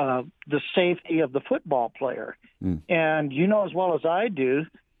the safety of the football player. And you know as well as I do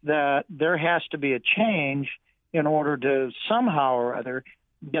that there has to be a change in order to somehow or other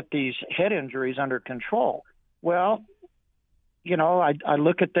get these head injuries under control. Well, I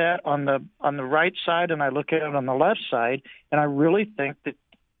look at that on the right side and I look at it on the left side, and I really think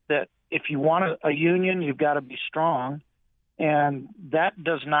that if you want a union, you've got to be strong, and that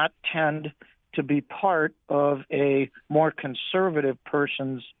does not tend to be part of a more conservative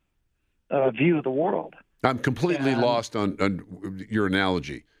person's view of the world. I'm completely lost on your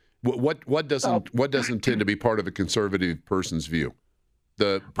analogy. What doesn't tend to be part of a conservative person's view?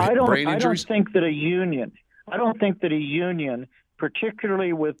 The brain injuries? I don't think that a union,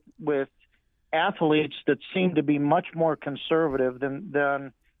 particularly with athletes that seem to be much more conservative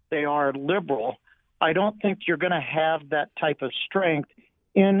than they are liberal, I don't think you're going to have that type of strength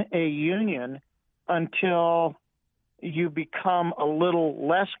in a union until you become a little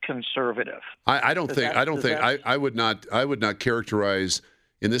less conservative. I would not characterize,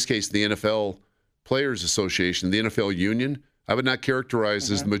 in this case, the NFL Players Association, the NFL union. I would not characterize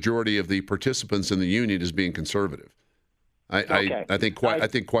as the majority of the participants in the union as being conservative. I think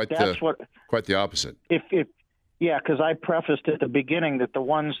quite the opposite. Because I prefaced at the beginning that the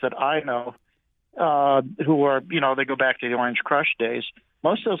ones that I know who are, they go back to the Orange Crush days,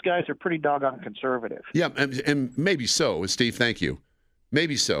 most of those guys are pretty doggone conservative. Yeah, and maybe so. Steve, thank you.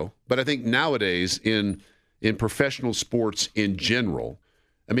 Maybe so. But I think nowadays in professional sports in general,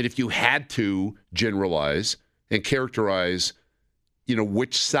 I mean, if you had to generalize and characterize,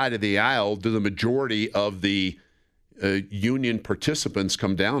 which side of the aisle do the majority of the union participants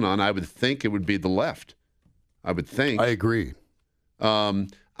come down on, I would think it would be the left. I would think. I agree.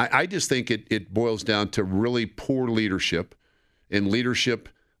 I just think it boils down to really poor leadership, and leadership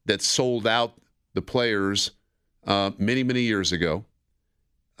that sold out the players many, many years ago.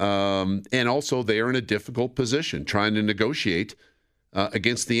 And also they are in a difficult position trying to negotiate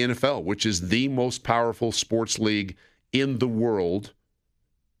against the NFL, which is the most powerful sports league in the world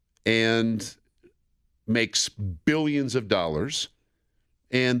and makes billions of dollars,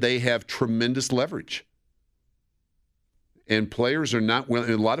 and they have tremendous leverage. And players are not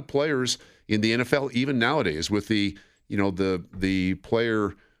willing. A lot of players in the NFL, even nowadays, with the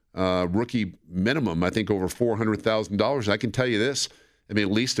player rookie minimum, I think over $400,000. I can tell you this. I mean,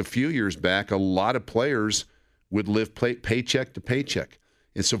 at least a few years back, a lot of players would live paycheck to paycheck.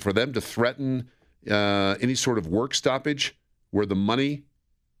 And so for them to threaten any sort of work stoppage where the money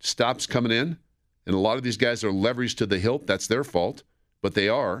stops coming in, and a lot of these guys are leveraged to the hilt, that's their fault, but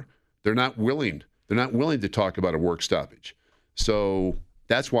they're not willing. They're not willing to talk about a work stoppage. So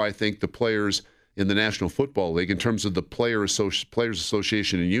that's why I think the players in the National Football League, in terms of the Players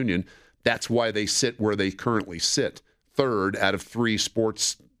Association and Union, that's why they sit where they currently sit, third out of 3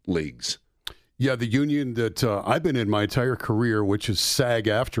 sports leagues. Yeah, the union that I've been in my entire career, which is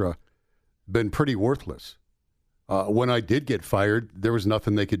SAG-AFTRA, been pretty worthless. When I did get fired, there was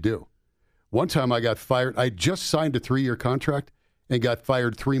nothing they could do. One time I got fired. I just signed a 3-year contract and got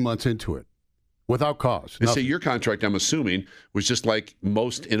fired 3 months into it without cause. And so your contract, I'm assuming, was just like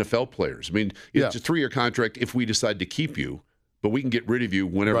most NFL players. I mean, it's a 3-year contract if we decide to keep you, but we can get rid of you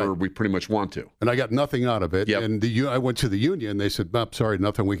whenever we pretty much want to. And I got nothing out of it. Yep. And I went to the union. They said, "I'm sorry,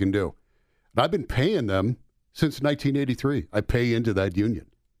 nothing we can do." And I've been paying them since 1983. I pay into that union.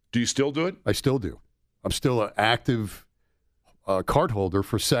 Do you still do it? I still do. I'm still an active card holder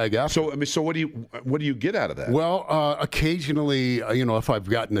for SAG-AFTRA. So what do you get out of that? Well, occasionally, if I've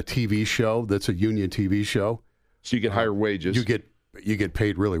gotten a TV show that's a union TV show, so you get higher wages. You get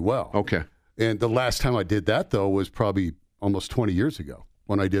paid really well. Okay. And the last time I did that, though, was probably almost 20 years ago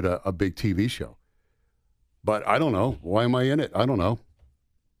when I did a big TV show. But I don't know. Why am I in it? I don't know.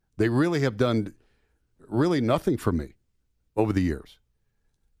 They really have done really nothing for me over the years.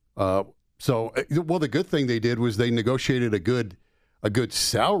 The good thing they did was they negotiated a good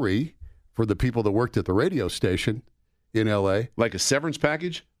salary for the people that worked at the radio station in L.A. Like a severance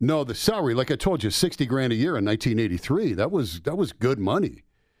package? No, the salary, like I told you, $60,000 a year in 1983. That was good money.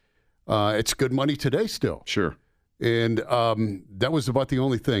 It's good money today still. Sure. And that was about the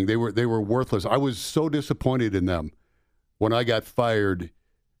only thing. They were worthless. I was so disappointed in them when I got fired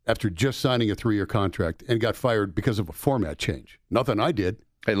after just signing a 3-year contract and got fired because of a format change. Nothing I did.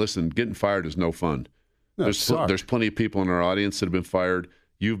 Hey, listen, getting fired is no fun. No, there's plenty of people in our audience that have been fired.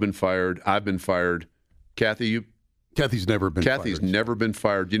 You've been fired. I've been fired. Kathy's never been fired. Kathy's never been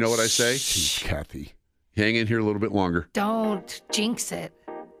fired. You know what I say? Jeez, Kathy. Hang in here a little bit longer. Don't jinx it.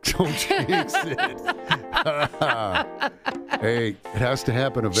 Don't jinx it. Hey, it has to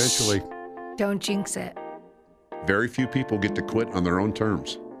happen eventually. Don't jinx it. Very few people get to quit on their own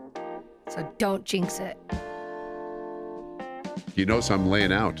terms. So don't jinx it. You notice I'm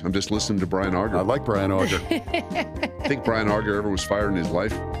laying out. I'm just listening to Brian Auger. I like Brian Auger. Think Brian Auger ever was fired in his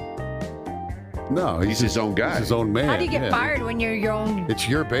life? No, he's his own guy. He's his own man. How do you get yeah. fired when you're your own? It's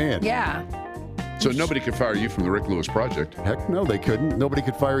your band. Yeah. So nobody could fire you from the Rick Lewis Project. Heck no, they couldn't. Nobody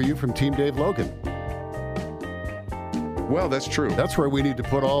could fire you from Team Dave Logan. Well, that's true. That's where we need to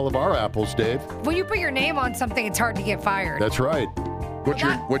put all of our apples, Dave. When you put your name on something, it's hard to get fired. That's right.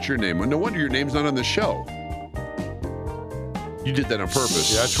 What's your name? Well, no wonder your name's not on the show. You did that on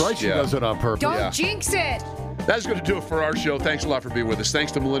purpose. Yeah, that's right. She does it on purpose. Don't jinx it. That's going to do it for our show. Thanks a lot for being with us.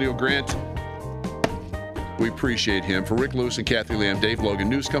 Thanks to Millennial Grant. We appreciate him. For Rick Lewis and Kathy Lamb, Dave Logan.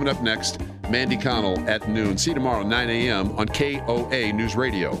 News coming up next. Mandy Connell at noon. See you tomorrow, 9 a.m. on KOA News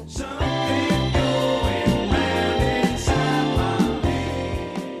Radio.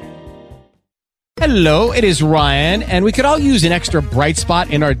 Hello, it is Ryan, and we could all use an extra bright spot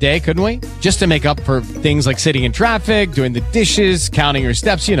in our day, couldn't we? Just to make up for things like sitting in traffic, doing the dishes, counting your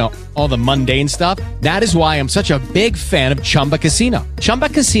steps, all the mundane stuff. That is why I'm such a big fan of Chumba Casino. Chumba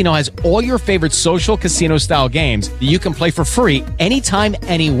Casino has all your favorite social casino-style games that you can play for free anytime,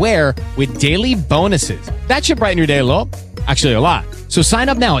 anywhere with daily bonuses. That should brighten your day a little. Actually, a lot. So sign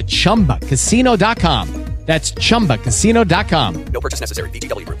up now at ChumbaCasino.com. That's ChumbaCasino.com. No purchase necessary.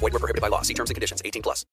 VGW Group. Void where prohibited by law. See terms and conditions. 18+.